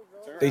alive.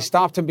 They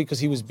stopped him because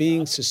he was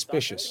being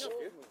suspicious.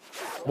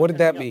 What did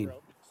that mean?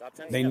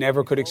 They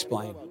never could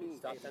explain.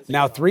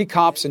 Now 3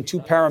 cops and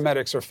 2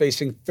 paramedics are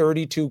facing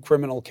 32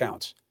 criminal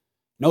counts.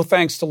 No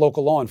thanks to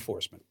local law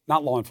enforcement.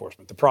 Not law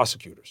enforcement, the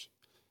prosecutors.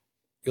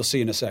 You'll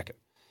see in a second.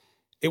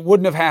 It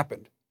wouldn't have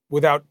happened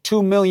without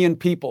 2 million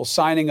people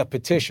signing a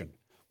petition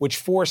which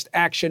forced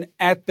action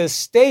at the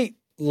state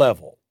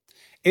level.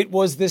 It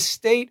was the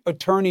state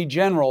attorney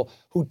general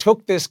who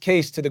took this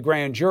case to the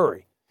grand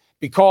jury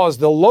because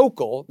the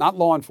local, not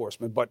law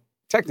enforcement, but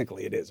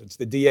technically it is, it's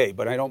the DA,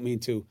 but I don't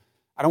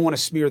want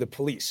to smear the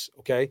police,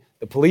 okay?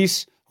 The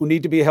police who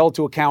need to be held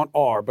to account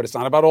are, but it's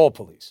not about all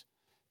police.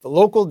 The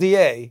local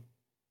DA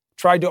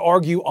tried to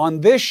argue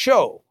on this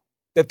show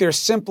that there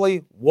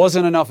simply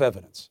wasn't enough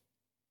evidence.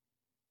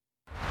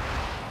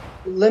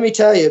 Let me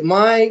tell you,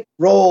 my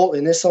role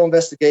in this whole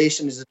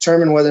investigation is to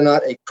determine whether or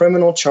not a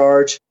criminal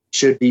charge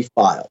should be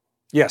filed.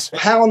 Yes.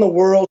 How in the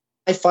world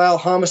can I file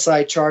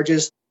homicide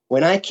charges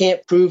when I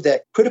can't prove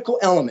that critical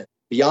element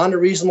beyond a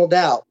reasonable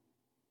doubt,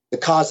 the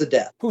cause of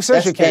death? Who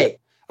says you can't?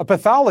 A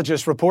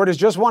pathologist report is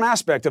just one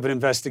aspect of an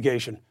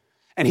investigation.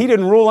 And he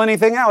didn't rule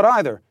anything out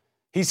either.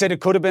 He said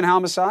it could have been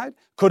homicide,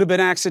 could have been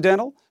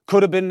accidental,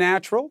 could have been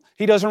natural.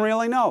 He doesn't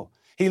really know.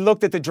 He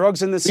looked at the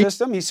drugs in the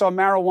system. He saw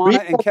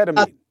marijuana and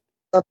ketamine.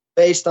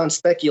 Based on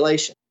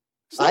speculation.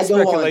 It's not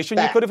speculation.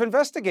 You could have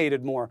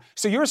investigated more.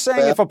 So you're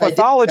saying if a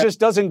pathologist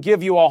doesn't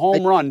give you a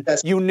home run,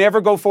 you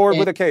never go forward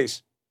with a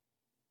case.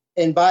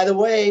 And by the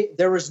way,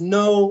 there was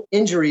no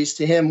injuries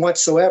to him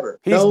whatsoever.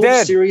 He's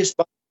dead. Serious.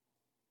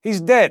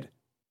 He's dead.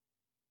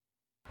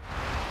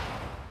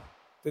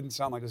 Didn't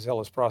sound like a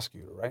zealous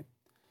prosecutor, right?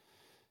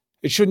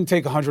 It shouldn't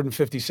take a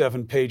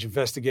 157-page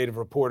investigative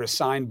report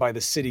assigned by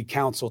the city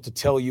council to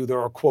tell you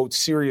there are, quote,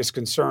 serious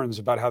concerns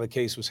about how the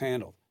case was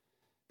handled.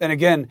 Then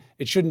again,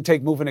 it shouldn't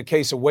take moving a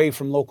case away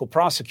from local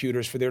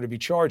prosecutors for there to be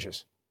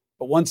charges.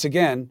 But once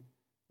again,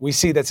 we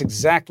see that's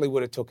exactly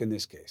what it took in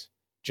this case,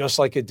 just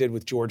like it did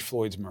with George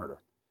Floyd's murder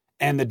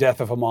and the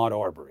death of Ahmaud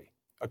Arbery.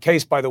 A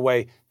case, by the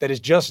way, that is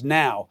just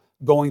now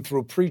going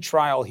through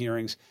pretrial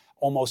hearings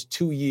almost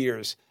 2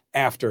 years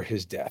after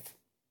his death.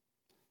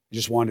 I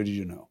just wanted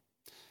you to know.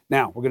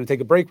 Now, we're going to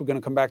take a break. We're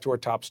going to come back to our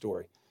top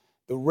story.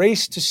 The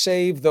race to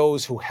save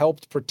those who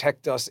helped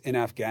protect us in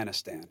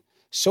Afghanistan.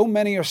 So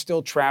many are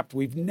still trapped.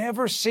 We've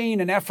never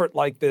seen an effort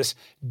like this,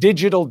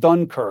 digital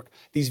Dunkirk.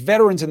 These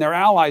veterans and their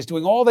allies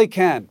doing all they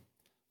can.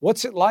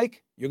 What's it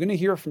like? You're going to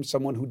hear from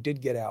someone who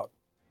did get out,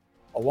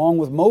 along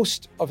with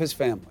most of his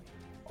family.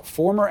 A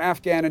former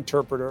Afghan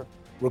interpreter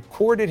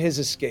recorded his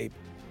escape.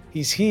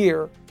 He's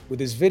here with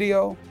his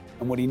video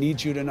and what he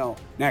needs you to know.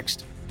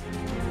 Next.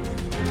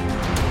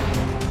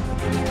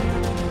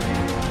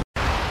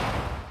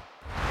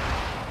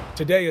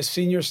 Today, a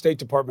senior State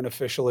Department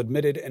official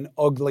admitted an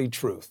ugly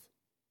truth.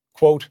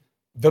 Quote,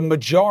 the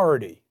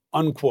majority,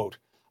 unquote,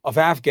 of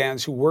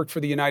Afghans who worked for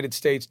the United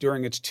States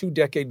during its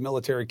 2-decade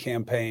military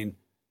campaign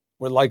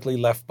were likely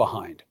left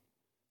behind.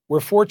 We're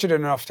fortunate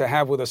enough to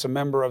have with us a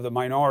member of the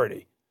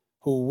minority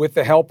who, with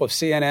the help of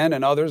CNN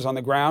and others on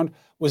the ground,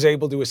 was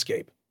able to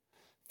escape.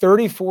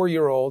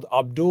 34-year-old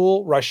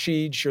Abdul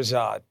Rashid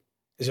Shirzad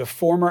is a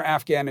former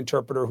Afghan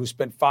interpreter who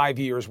spent 5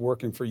 years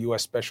working for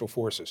U.S. Special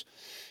Forces.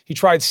 He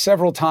tried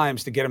several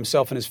times to get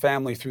himself and his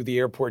family through the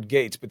airport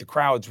gates, but the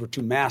crowds were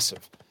too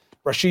massive.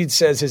 Rashid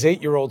says his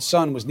 8-year-old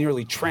son was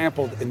nearly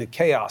trampled in the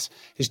chaos.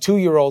 His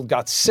 2-year-old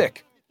got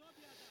sick.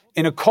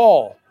 In a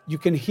call, you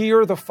can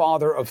hear the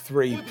father of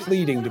 3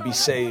 pleading to be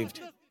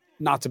saved,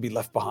 not to be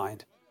left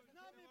behind.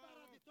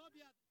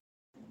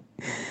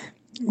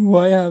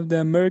 Why have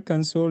the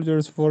American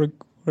soldiers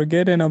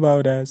forgotten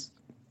about us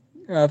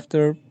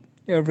after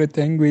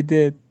everything we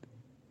did?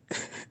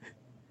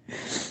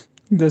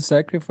 The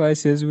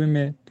sacrifices we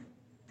made.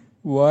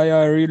 Why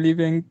are you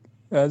leaving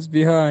us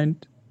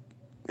behind?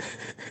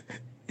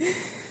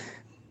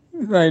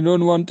 I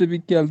don't want to be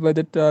killed by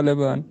the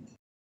Taliban.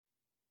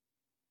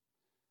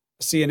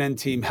 A CNN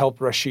team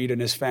helped Rashid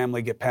and his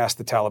family get past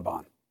the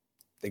Taliban.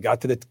 They got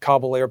to the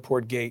Kabul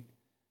airport gate,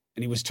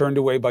 and he was turned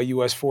away by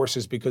U.S.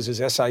 forces because his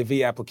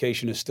SIV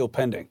application is still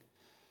pending.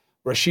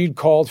 Rashid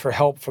called for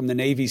help from the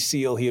Navy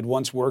SEAL he had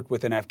once worked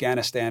with in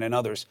Afghanistan and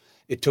others.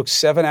 It took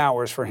 7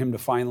 hours for him to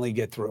finally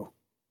get through.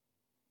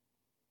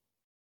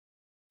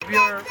 We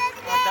are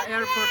at the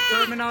airport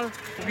terminal.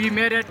 We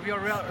made it. We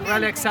are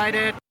really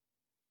excited.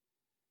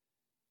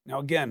 Now,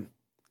 again,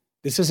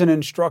 this is an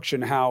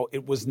instruction how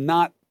it was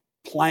not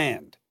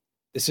planned.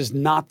 This is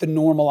not the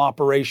normal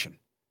operation.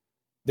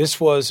 This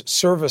was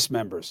service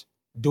members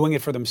doing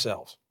it for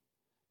themselves.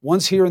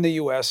 Once here in the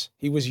U.S.,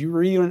 he was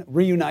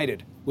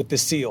reunited with the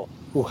SEAL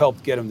who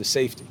helped get him to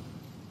safety.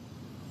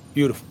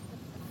 Beautiful.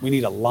 We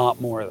need a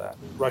lot more of that.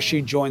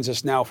 Rashid joins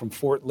us now from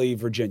Fort Lee,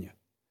 Virginia.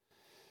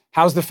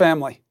 How's the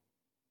family?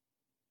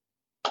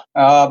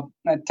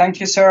 Thank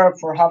you, sir,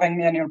 for having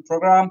me on your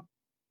program.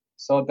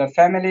 So the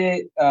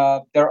family,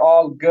 they're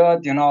all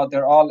good,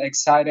 they're all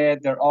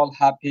excited, they're all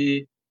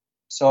happy.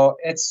 So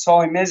it's so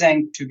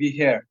amazing to be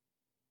here.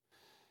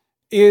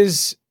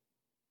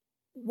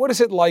 What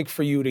is it like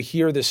for you to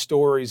hear the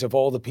stories of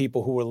all the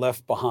people who were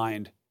left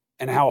behind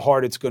and how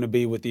hard it's going to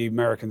be with the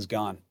Americans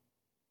gone?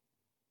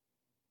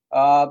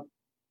 I'm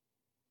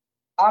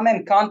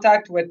in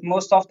contact with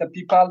most of the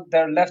people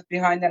that are left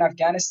behind in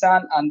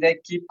Afghanistan, and they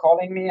keep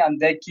calling me and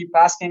they keep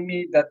asking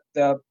me that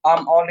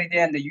I'm already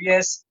in the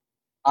U.S.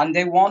 and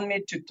they want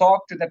me to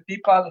talk to the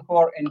people who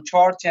are in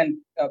charge and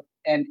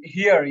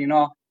here,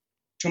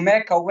 to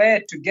make a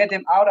way to get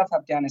them out of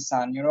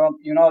Afghanistan.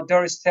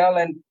 They're still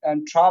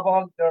in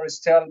trouble. They're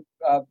still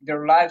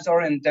their lives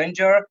are in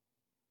danger.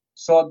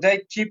 So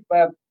they keep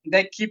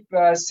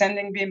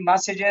sending me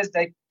messages.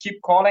 They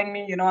keep calling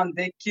me, and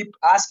they keep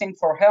asking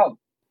for help.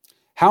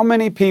 How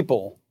many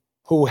people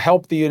who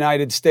helped the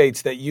United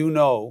States that you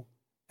know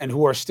and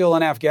who are still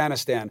in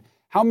Afghanistan,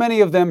 how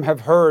many of them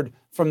have heard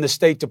from the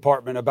State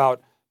Department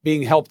about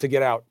being helped to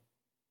get out?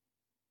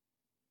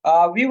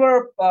 We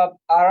were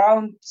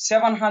around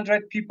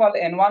 700 people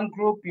in one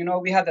group.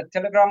 We had a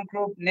Telegram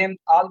group named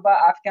Alba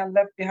Afghan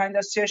Left Behind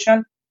the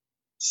Station.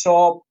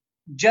 So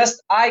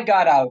just I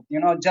got out,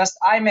 just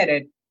I made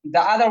it.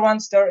 The other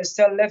ones, they're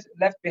still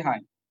left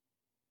behind.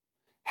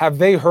 Have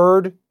they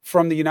heard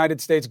from the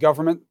United States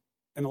government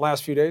in the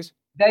last few days?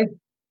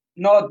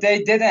 No,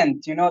 they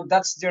didn't.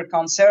 That's their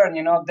concern.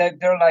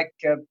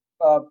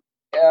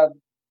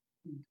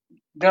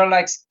 They're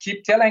like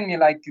keep telling me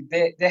like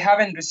they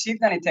haven't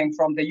received anything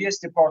from the U.S.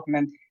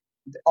 Department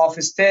of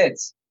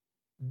States.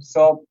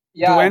 So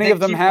yeah. Do any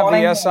of them have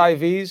the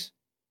SIVs?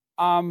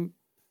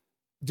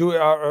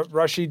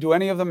 Rashid, do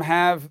any of them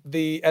have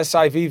the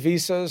SIV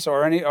visas,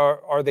 or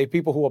are they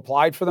people who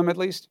applied for them at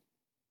least?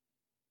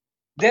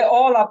 They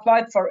all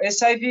applied for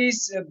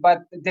SIVs, but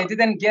they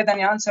didn't get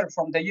any answer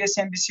from the U.S.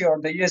 Embassy or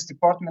the U.S.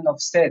 Department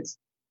of State.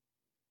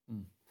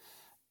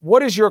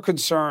 What is your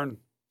concern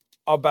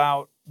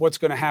about what's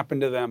going to happen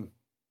to them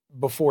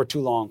before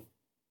too long?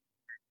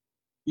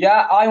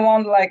 Yeah, I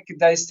want like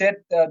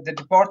the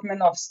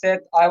Department of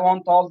State, I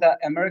want all the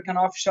American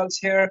officials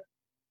here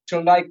to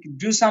like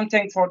do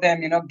something for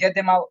them, get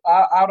them out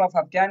of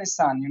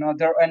Afghanistan.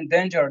 They're in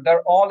danger.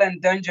 They're all in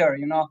danger,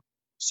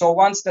 So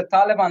once the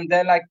Taliban,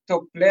 they like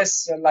took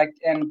place like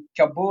in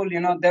Kabul,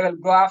 they will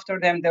go after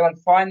them, they will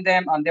find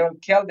them and they will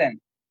kill them.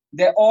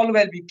 They all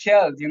will be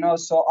killed,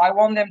 So I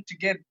want them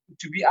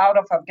to be out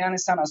of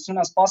Afghanistan as soon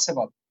as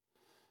possible.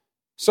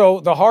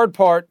 So the hard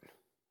part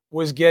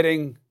was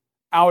getting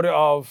out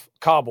of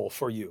Kabul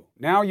for you.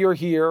 Now you're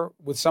here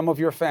with some of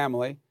your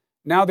family.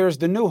 Now there's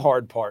the new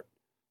hard part.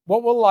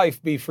 What will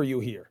life be for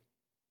you here?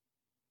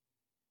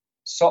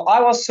 So I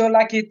was so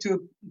lucky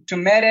to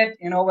meet it,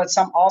 with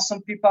some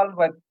awesome people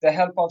with the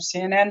help of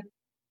CNN.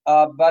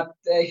 But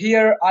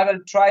here I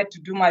will try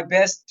to do my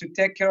best to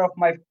take care of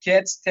my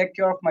kids, take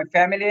care of my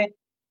family.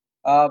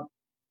 So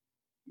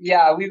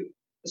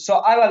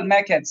I will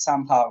make it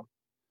somehow.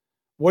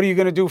 What are you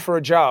going to do for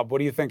a job?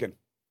 What are you thinking?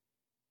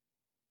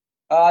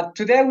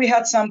 Today we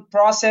had some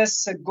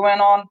process going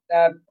on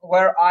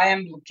where I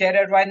am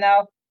located right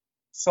now.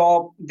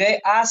 So they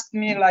asked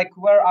me like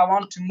where I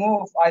want to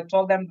move. I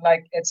told them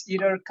like it's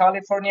either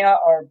California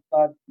or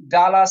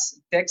Dallas,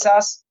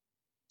 Texas.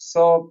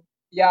 So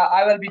yeah,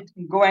 I will be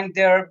going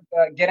there,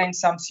 getting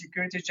some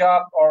security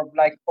job or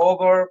like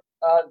Uber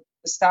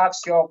staff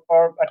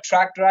or a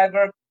truck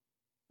driver.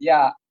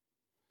 Yeah.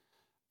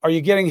 Are you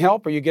getting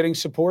help? Are you getting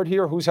support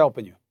here? Who's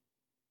helping you?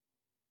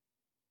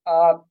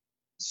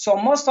 So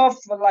most of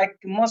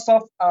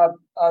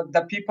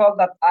the people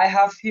that I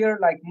have here,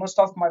 like most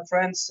of my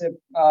friends,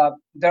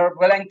 they're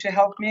willing to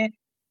help me,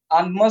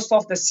 and most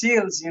of the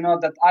SEALs,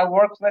 that I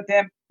worked with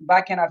them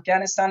back in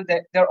Afghanistan,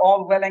 they're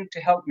all willing to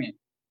help me.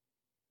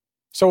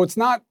 So it's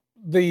not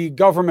the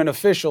government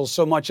officials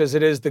so much as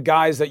it is the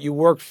guys that you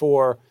worked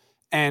for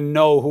and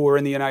know who are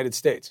in the United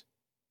States.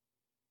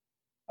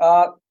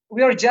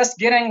 We are just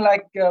getting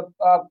like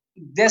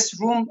this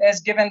room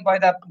is given by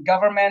the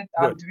government,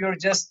 and we're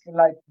just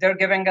like they're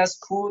giving us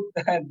food,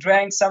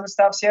 drink, some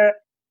stuff here,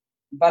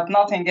 but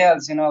nothing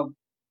else, Well,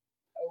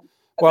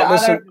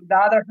 the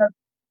other help.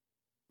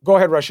 Go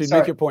ahead, Rashid.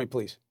 Make your point,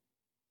 please.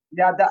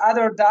 Yeah, the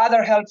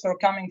other helps are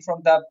coming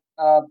from the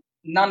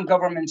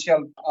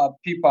non-governmental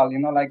people,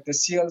 like the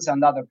SEALs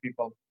and other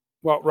people.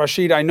 Well,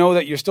 Rashid, I know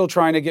that you're still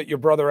trying to get your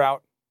brother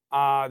out,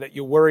 that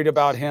you're worried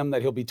about him,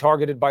 that he'll be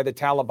targeted by the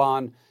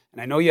Taliban. And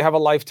I know you have a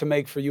life to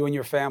make for you and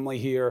your family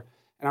here.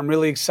 And I'm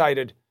really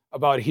excited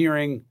about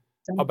hearing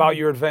about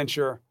your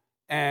adventure.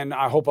 And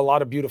I hope a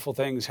lot of beautiful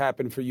things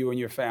happen for you and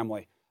your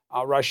family.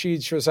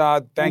 Rashid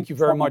Shahzad, thank you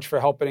very much for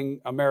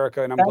helping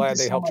America. And I'm glad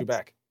they helped you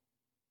back.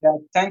 Yeah,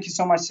 thank you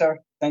so much, sir.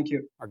 Thank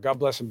you. God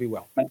bless and be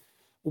well.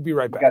 We'll be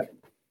right back.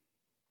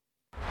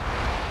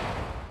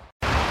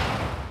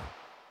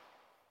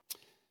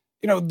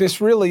 This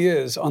really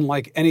is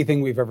unlike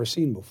anything we've ever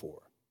seen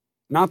before.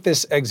 Not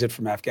this exit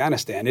from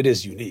Afghanistan. It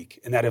is unique,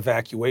 and that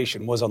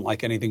evacuation was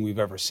unlike anything we've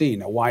ever seen.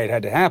 Now, why it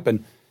had to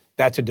happen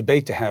that's a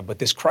debate to have. But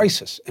this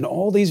crisis and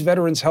all these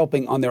veterans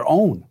helping on their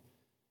own,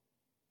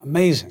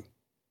 amazing.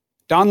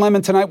 Don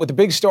Lemon tonight with the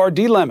big star,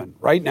 D. Lemon,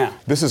 right now.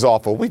 This is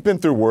awful. We've been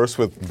through worse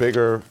with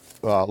bigger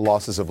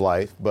losses of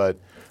life, but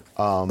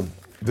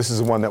this is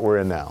the one that we're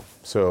in now.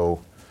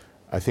 So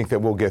I think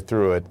that we'll get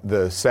through it.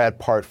 The sad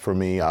part for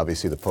me,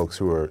 obviously, the folks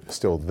who are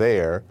still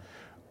there,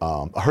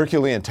 a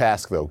Herculean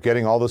task, though,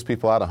 getting all those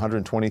people out,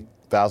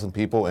 120,000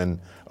 people in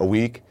a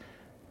week.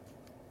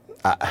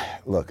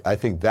 Look, I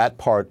think that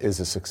part is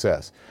a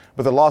success.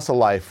 But the loss of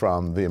life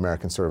from the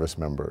American service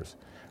members,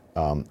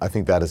 I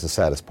think that is the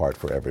saddest part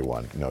for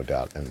everyone, no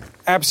doubt. And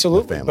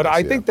absolutely. families, but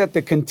I think that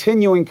the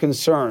continuing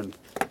concern,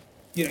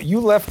 you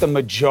left the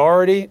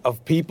majority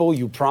of people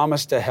you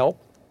promised to help,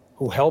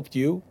 who helped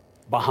you,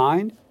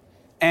 behind.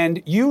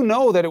 And you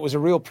know that it was a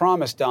real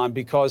promise, Don,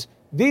 because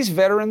these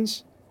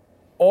veterans,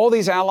 all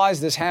these allies,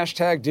 this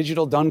hashtag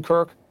Digital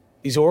Dunkirk,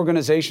 these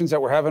organizations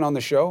that we're having on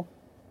the show,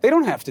 they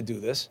don't have to do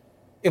this.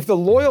 If the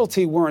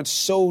loyalty weren't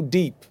so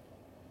deep,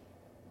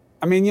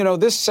 I mean,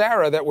 this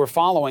Sarah that we're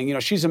following,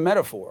 she's a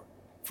metaphor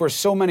for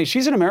so many.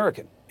 She's an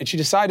American, and she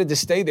decided to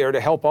stay there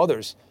to help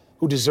others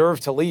who deserve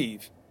to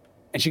leave.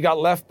 And she got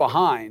left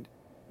behind.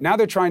 Now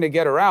they're trying to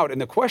get her out.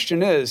 And the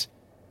question is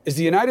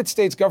the United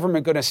States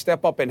government going to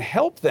step up and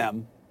help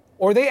them,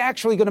 or are they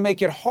actually going to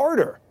make it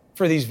harder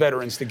for these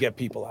veterans to get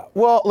people out?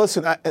 Well,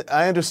 listen,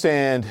 I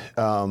understand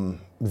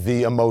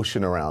the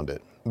emotion around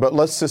it, but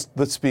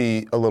let's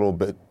be a little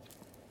bit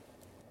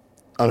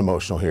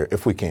unemotional here,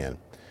 if we can.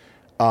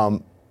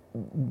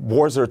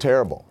 Wars are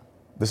terrible.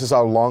 This is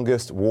our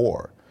longest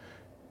war.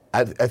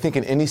 I think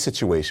in any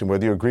situation,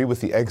 whether you agree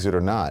with the exit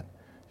or not,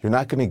 you're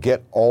not going to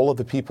get all of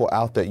the people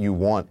out that you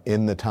want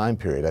in the time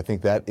period. I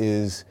think that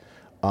is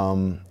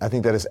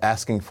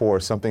asking for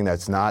something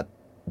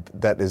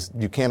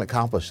you can't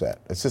accomplish that.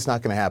 It's just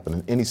not going to happen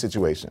in any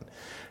situation.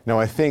 Now,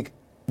 I think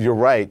you're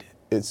right.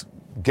 It's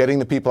getting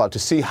the people out to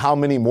see how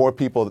many more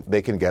people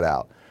they can get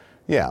out.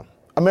 Yeah,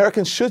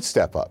 Americans should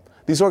step up.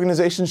 These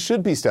organizations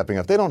should be stepping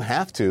up. They don't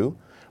have to,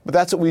 but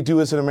that's what we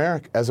do as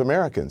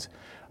Americans.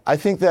 I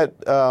think that,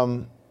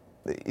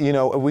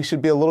 we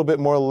should be a little bit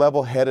more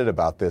level-headed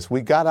about this.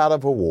 We got out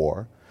of a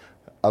war.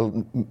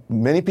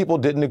 Many people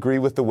didn't agree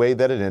with the way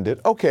that it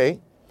ended. Okay,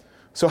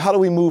 so how do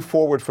we move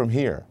forward from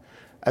here?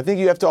 I think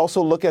you have to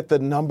also look at the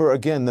number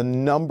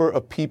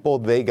of people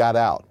they got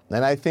out.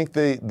 And I think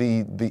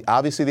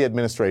obviously the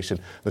administration,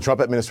 the Trump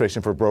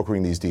administration for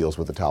brokering these deals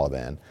with the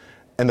Taliban,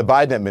 and the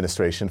Biden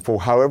administration for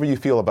however you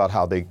feel about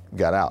how they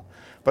got out.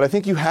 But I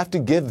think you have to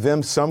give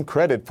them some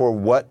credit for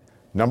what,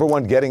 number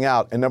one, getting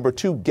out, and number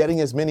two,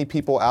 getting as many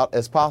people out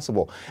as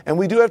possible. And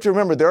we do have to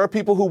remember, there are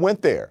people who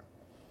went there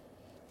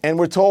and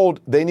were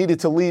told they needed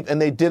to leave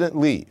and they didn't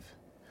leave.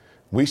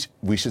 We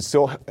should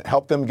still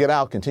help them get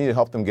out, continue to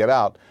help them get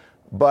out.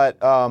 But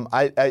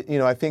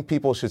I think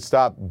people should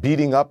stop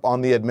beating up on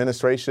the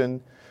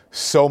administration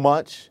so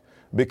much,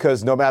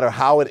 because no matter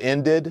how it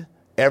ended,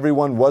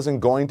 everyone wasn't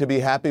going to be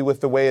happy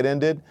with the way it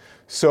ended.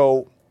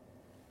 So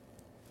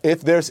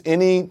if there's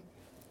any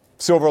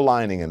silver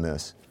lining in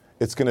this,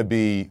 it's going to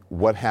be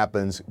what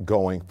happens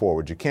going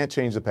forward. You can't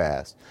change the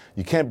past.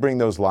 You can't bring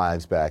those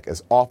lives back,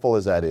 as awful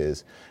as that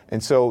is.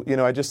 And so,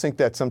 I just think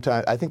that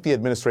sometimes, I think the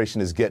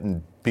administration is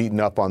getting beaten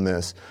up on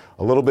this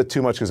a little bit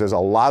too much, because there's a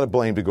lot of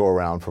blame to go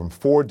around from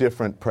 4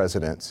 different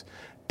presidents,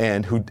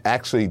 and who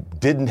actually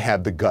didn't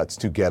have the guts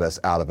to get us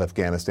out of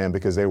Afghanistan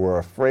because they were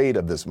afraid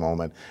of this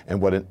moment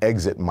and what an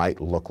exit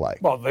might look like.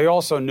 Well, they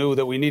also knew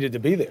that we needed to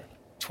be there.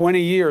 20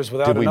 years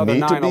without another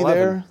 9/11. Did we need to be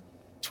there?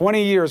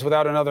 20 years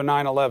without another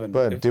 9/11.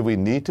 But did we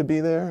need to be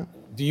there?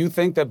 Do you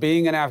think that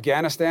being in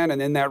Afghanistan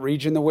and in that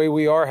region the way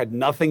we are had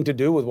nothing to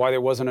do with why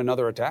there wasn't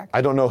another attack?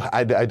 I don't know.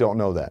 I don't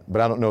know that.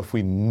 But I don't know if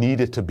we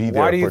needed to be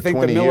there for 20 years. Why do you think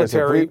the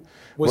military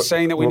was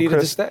saying that we needed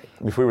to stay?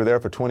 If we were there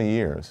for 20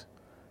 years,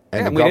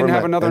 and we didn't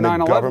have another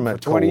 9/11 the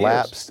government for 20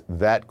 collapsed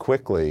that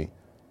quickly,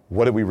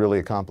 what did we really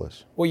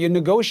accomplish? Well, you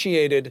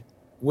negotiated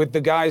with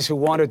the guys who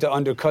wanted to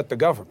undercut the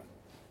government.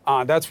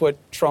 That's what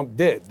Trump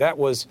did. That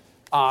was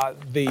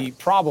the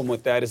problem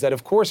with that, is that,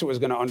 of course, it was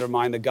going to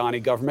undermine the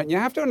Ghani government. And you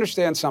have to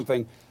understand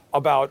something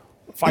about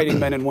fighting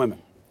men and women.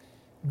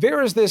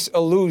 There is this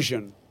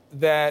illusion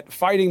that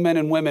fighting men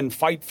and women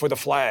fight for the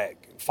flag,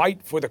 fight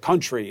for the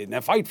country, and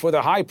they fight for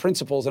the high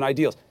principles and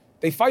ideals.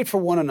 They fight for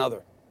one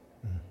another.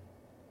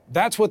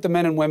 That's what the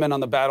men and women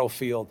on the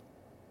battlefield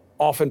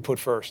often put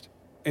first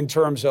in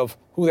terms of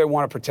who they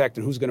want to protect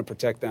and who's going to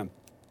protect them.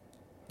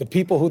 The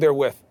people who they're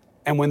with.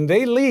 And when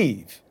they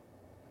leave,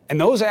 and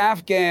those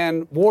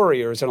Afghan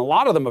warriors, and a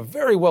lot of them are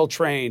very well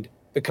trained,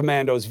 the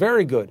commandos,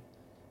 very good.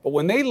 But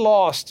when they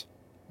lost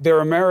their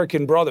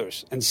American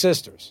brothers and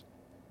sisters,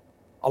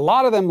 a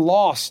lot of them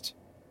lost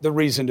the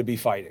reason to be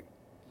fighting.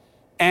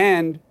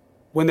 And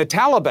when the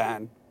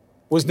Taliban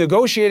was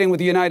negotiating with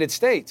the United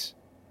States,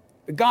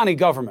 the Ghani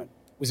government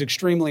was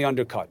extremely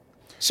undercut.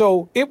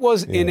 So it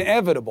was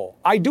inevitable.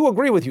 I do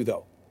agree with you,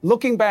 though.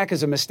 Looking back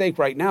is a mistake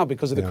right now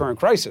because of the current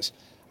crisis.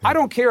 I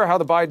don't care how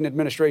the Biden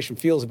administration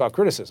feels about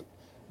criticism.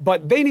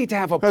 But they need to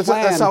have a plan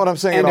That's not what I'm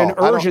saying and at an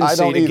all. urgency I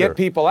don't to either. get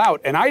people out.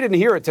 And I didn't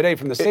hear it today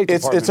from the State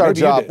Department. It's our Maybe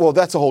you job. did. Well,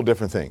 that's a whole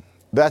different thing.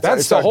 That's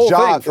it's the our whole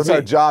job. thing for It's me.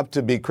 our job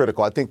to be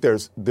critical. I think there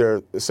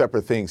are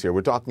separate things here.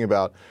 We're talking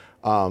about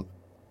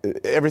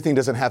everything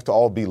doesn't have to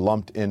all be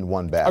lumped in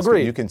one basket.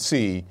 Agreed. You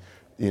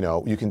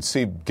can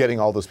see getting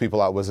all those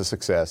people out was a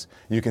success.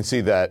 You can see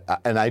that,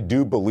 and I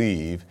do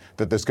believe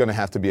that there's going to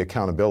have to be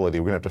accountability.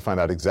 We're going to have to find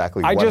out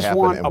exactly what happened and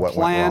what went wrong. I just want a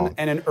plan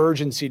and an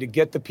urgency to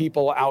get the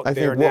people out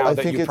there now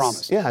that you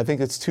promised. Yeah, I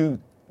think it's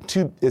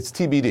it's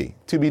TBD,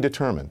 to be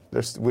determined.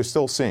 We're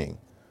still seeing.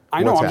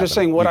 I know. I'm just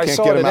saying what I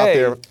saw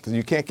today.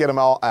 You can't get them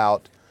all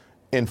out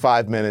in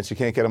 5 minutes. You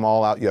can't get them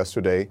all out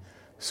yesterday.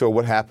 So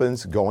what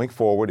happens going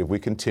forward if we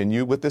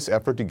continue with this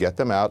effort to get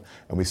them out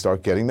and we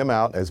start getting them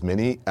out, as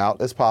many out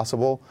as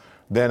possible,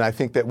 then I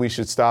think that we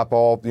should stop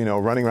all,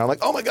 running around like,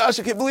 oh my gosh,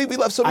 I can't believe we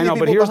left so many people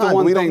behind. I know, but here's the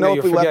one we thing don't know that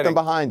if we you're left them forgetting.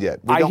 behind yet.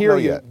 I hear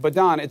you, but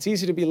Don, it's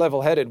easy to be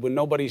level-headed when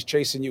nobody's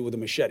chasing you with a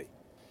machete.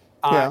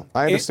 Yeah,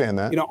 I understand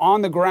that.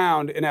 On the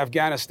ground in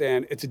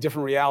Afghanistan, it's a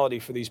different reality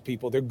for these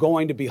people. They're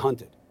going to be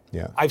hunted.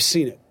 Yeah. I've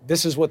seen it.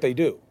 This is what they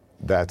do.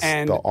 That's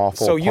and the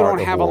awful so you part don't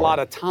of have war. a lot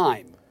of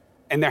time.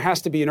 And there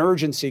has to be an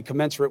urgency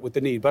commensurate with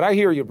the need. But I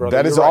hear you, brother.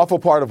 That is You're the right. awful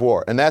part of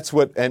war. And that's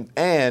what and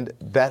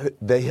that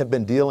they have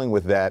been dealing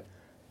with that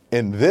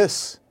in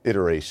this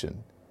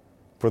iteration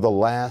for the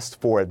last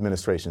 4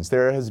 administrations.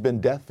 There has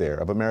been death there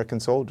of American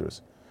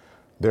soldiers.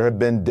 There have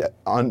been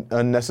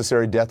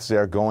unnecessary deaths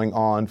there going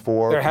on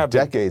for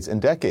decades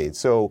and decades.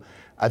 So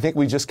I think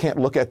we just can't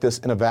look at this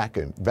in a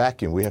vacuum.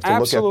 We have to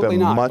Absolutely look at the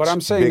not. much But I'm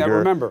saying that, bigger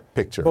remember,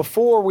 picture.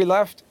 Before we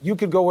left, you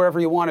could go wherever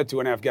you wanted to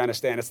in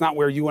Afghanistan. It's not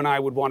where you and I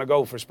would want to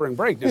go for spring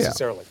break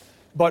necessarily.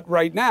 Yeah. But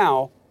right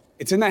now,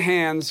 it's in the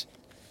hands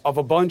of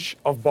a bunch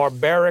of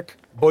barbaric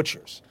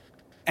butchers.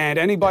 And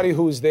anybody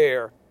who's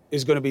there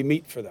is going to be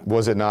meat for them.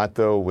 Was it not,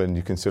 though, when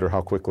you consider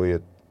how quickly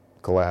it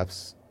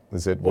collapsed?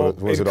 Was it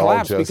collapsed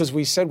all just because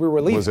we said we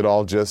were leaving. Was it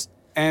all just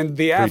and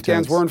the pretense?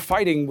 Afghans weren't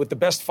fighting with the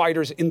best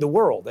fighters in the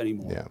world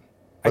anymore. Yeah.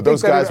 But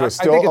those guys were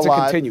still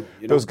alive.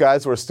 Those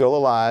guys were still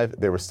alive.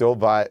 They were still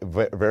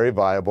very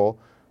viable.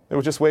 They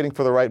were just waiting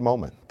for the right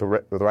moment, the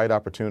right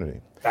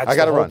opportunity. That's I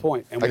got to whole run.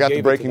 Point. I got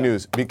the breaking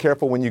news. Be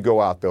careful when you go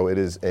out, though. It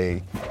is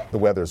the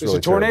weather is really terrible. There's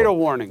a tornado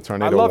warning.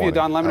 I love you,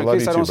 Don Lemon. In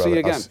case I don't see you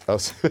again. I'll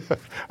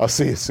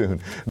see you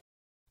soon.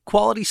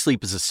 Quality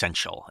sleep is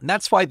essential, and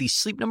that's why the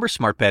Sleep Number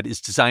Smart Bed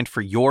is designed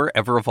for your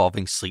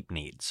ever-evolving sleep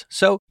needs.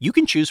 So you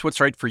can choose what's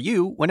right for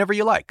you whenever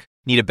you like.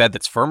 Need a bed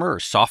that's firmer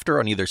or softer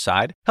on either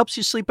side? Helps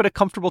you sleep at a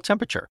comfortable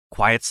temperature.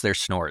 Quiets their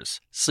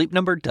snores. Sleep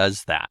Number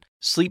does that.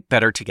 Sleep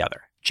better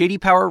together. J.D.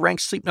 Power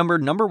ranks Sleep Number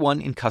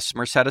 #1 in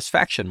customer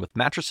satisfaction with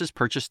mattresses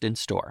purchased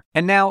in-store.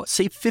 And now,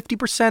 save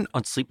 50%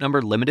 on Sleep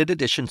Number Limited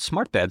Edition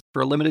Smart Beds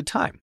for a limited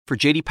time. For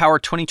J.D. Power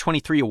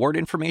 2023 award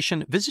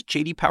information, visit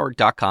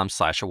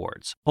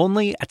jdpower.com/awards.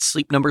 Only at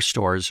Sleep Number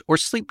stores or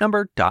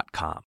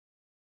sleepnumber.com.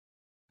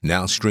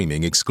 Now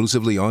streaming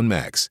exclusively on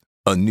Max,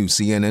 a new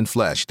CNN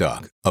flash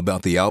doc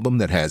about the album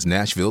that has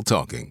Nashville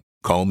talking,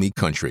 Call Me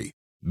Country.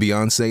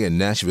 Beyonce and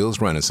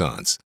Nashville's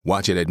Renaissance.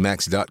 Watch it at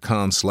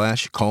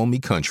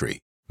max.com/callmecountry.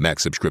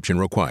 Max subscription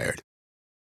required.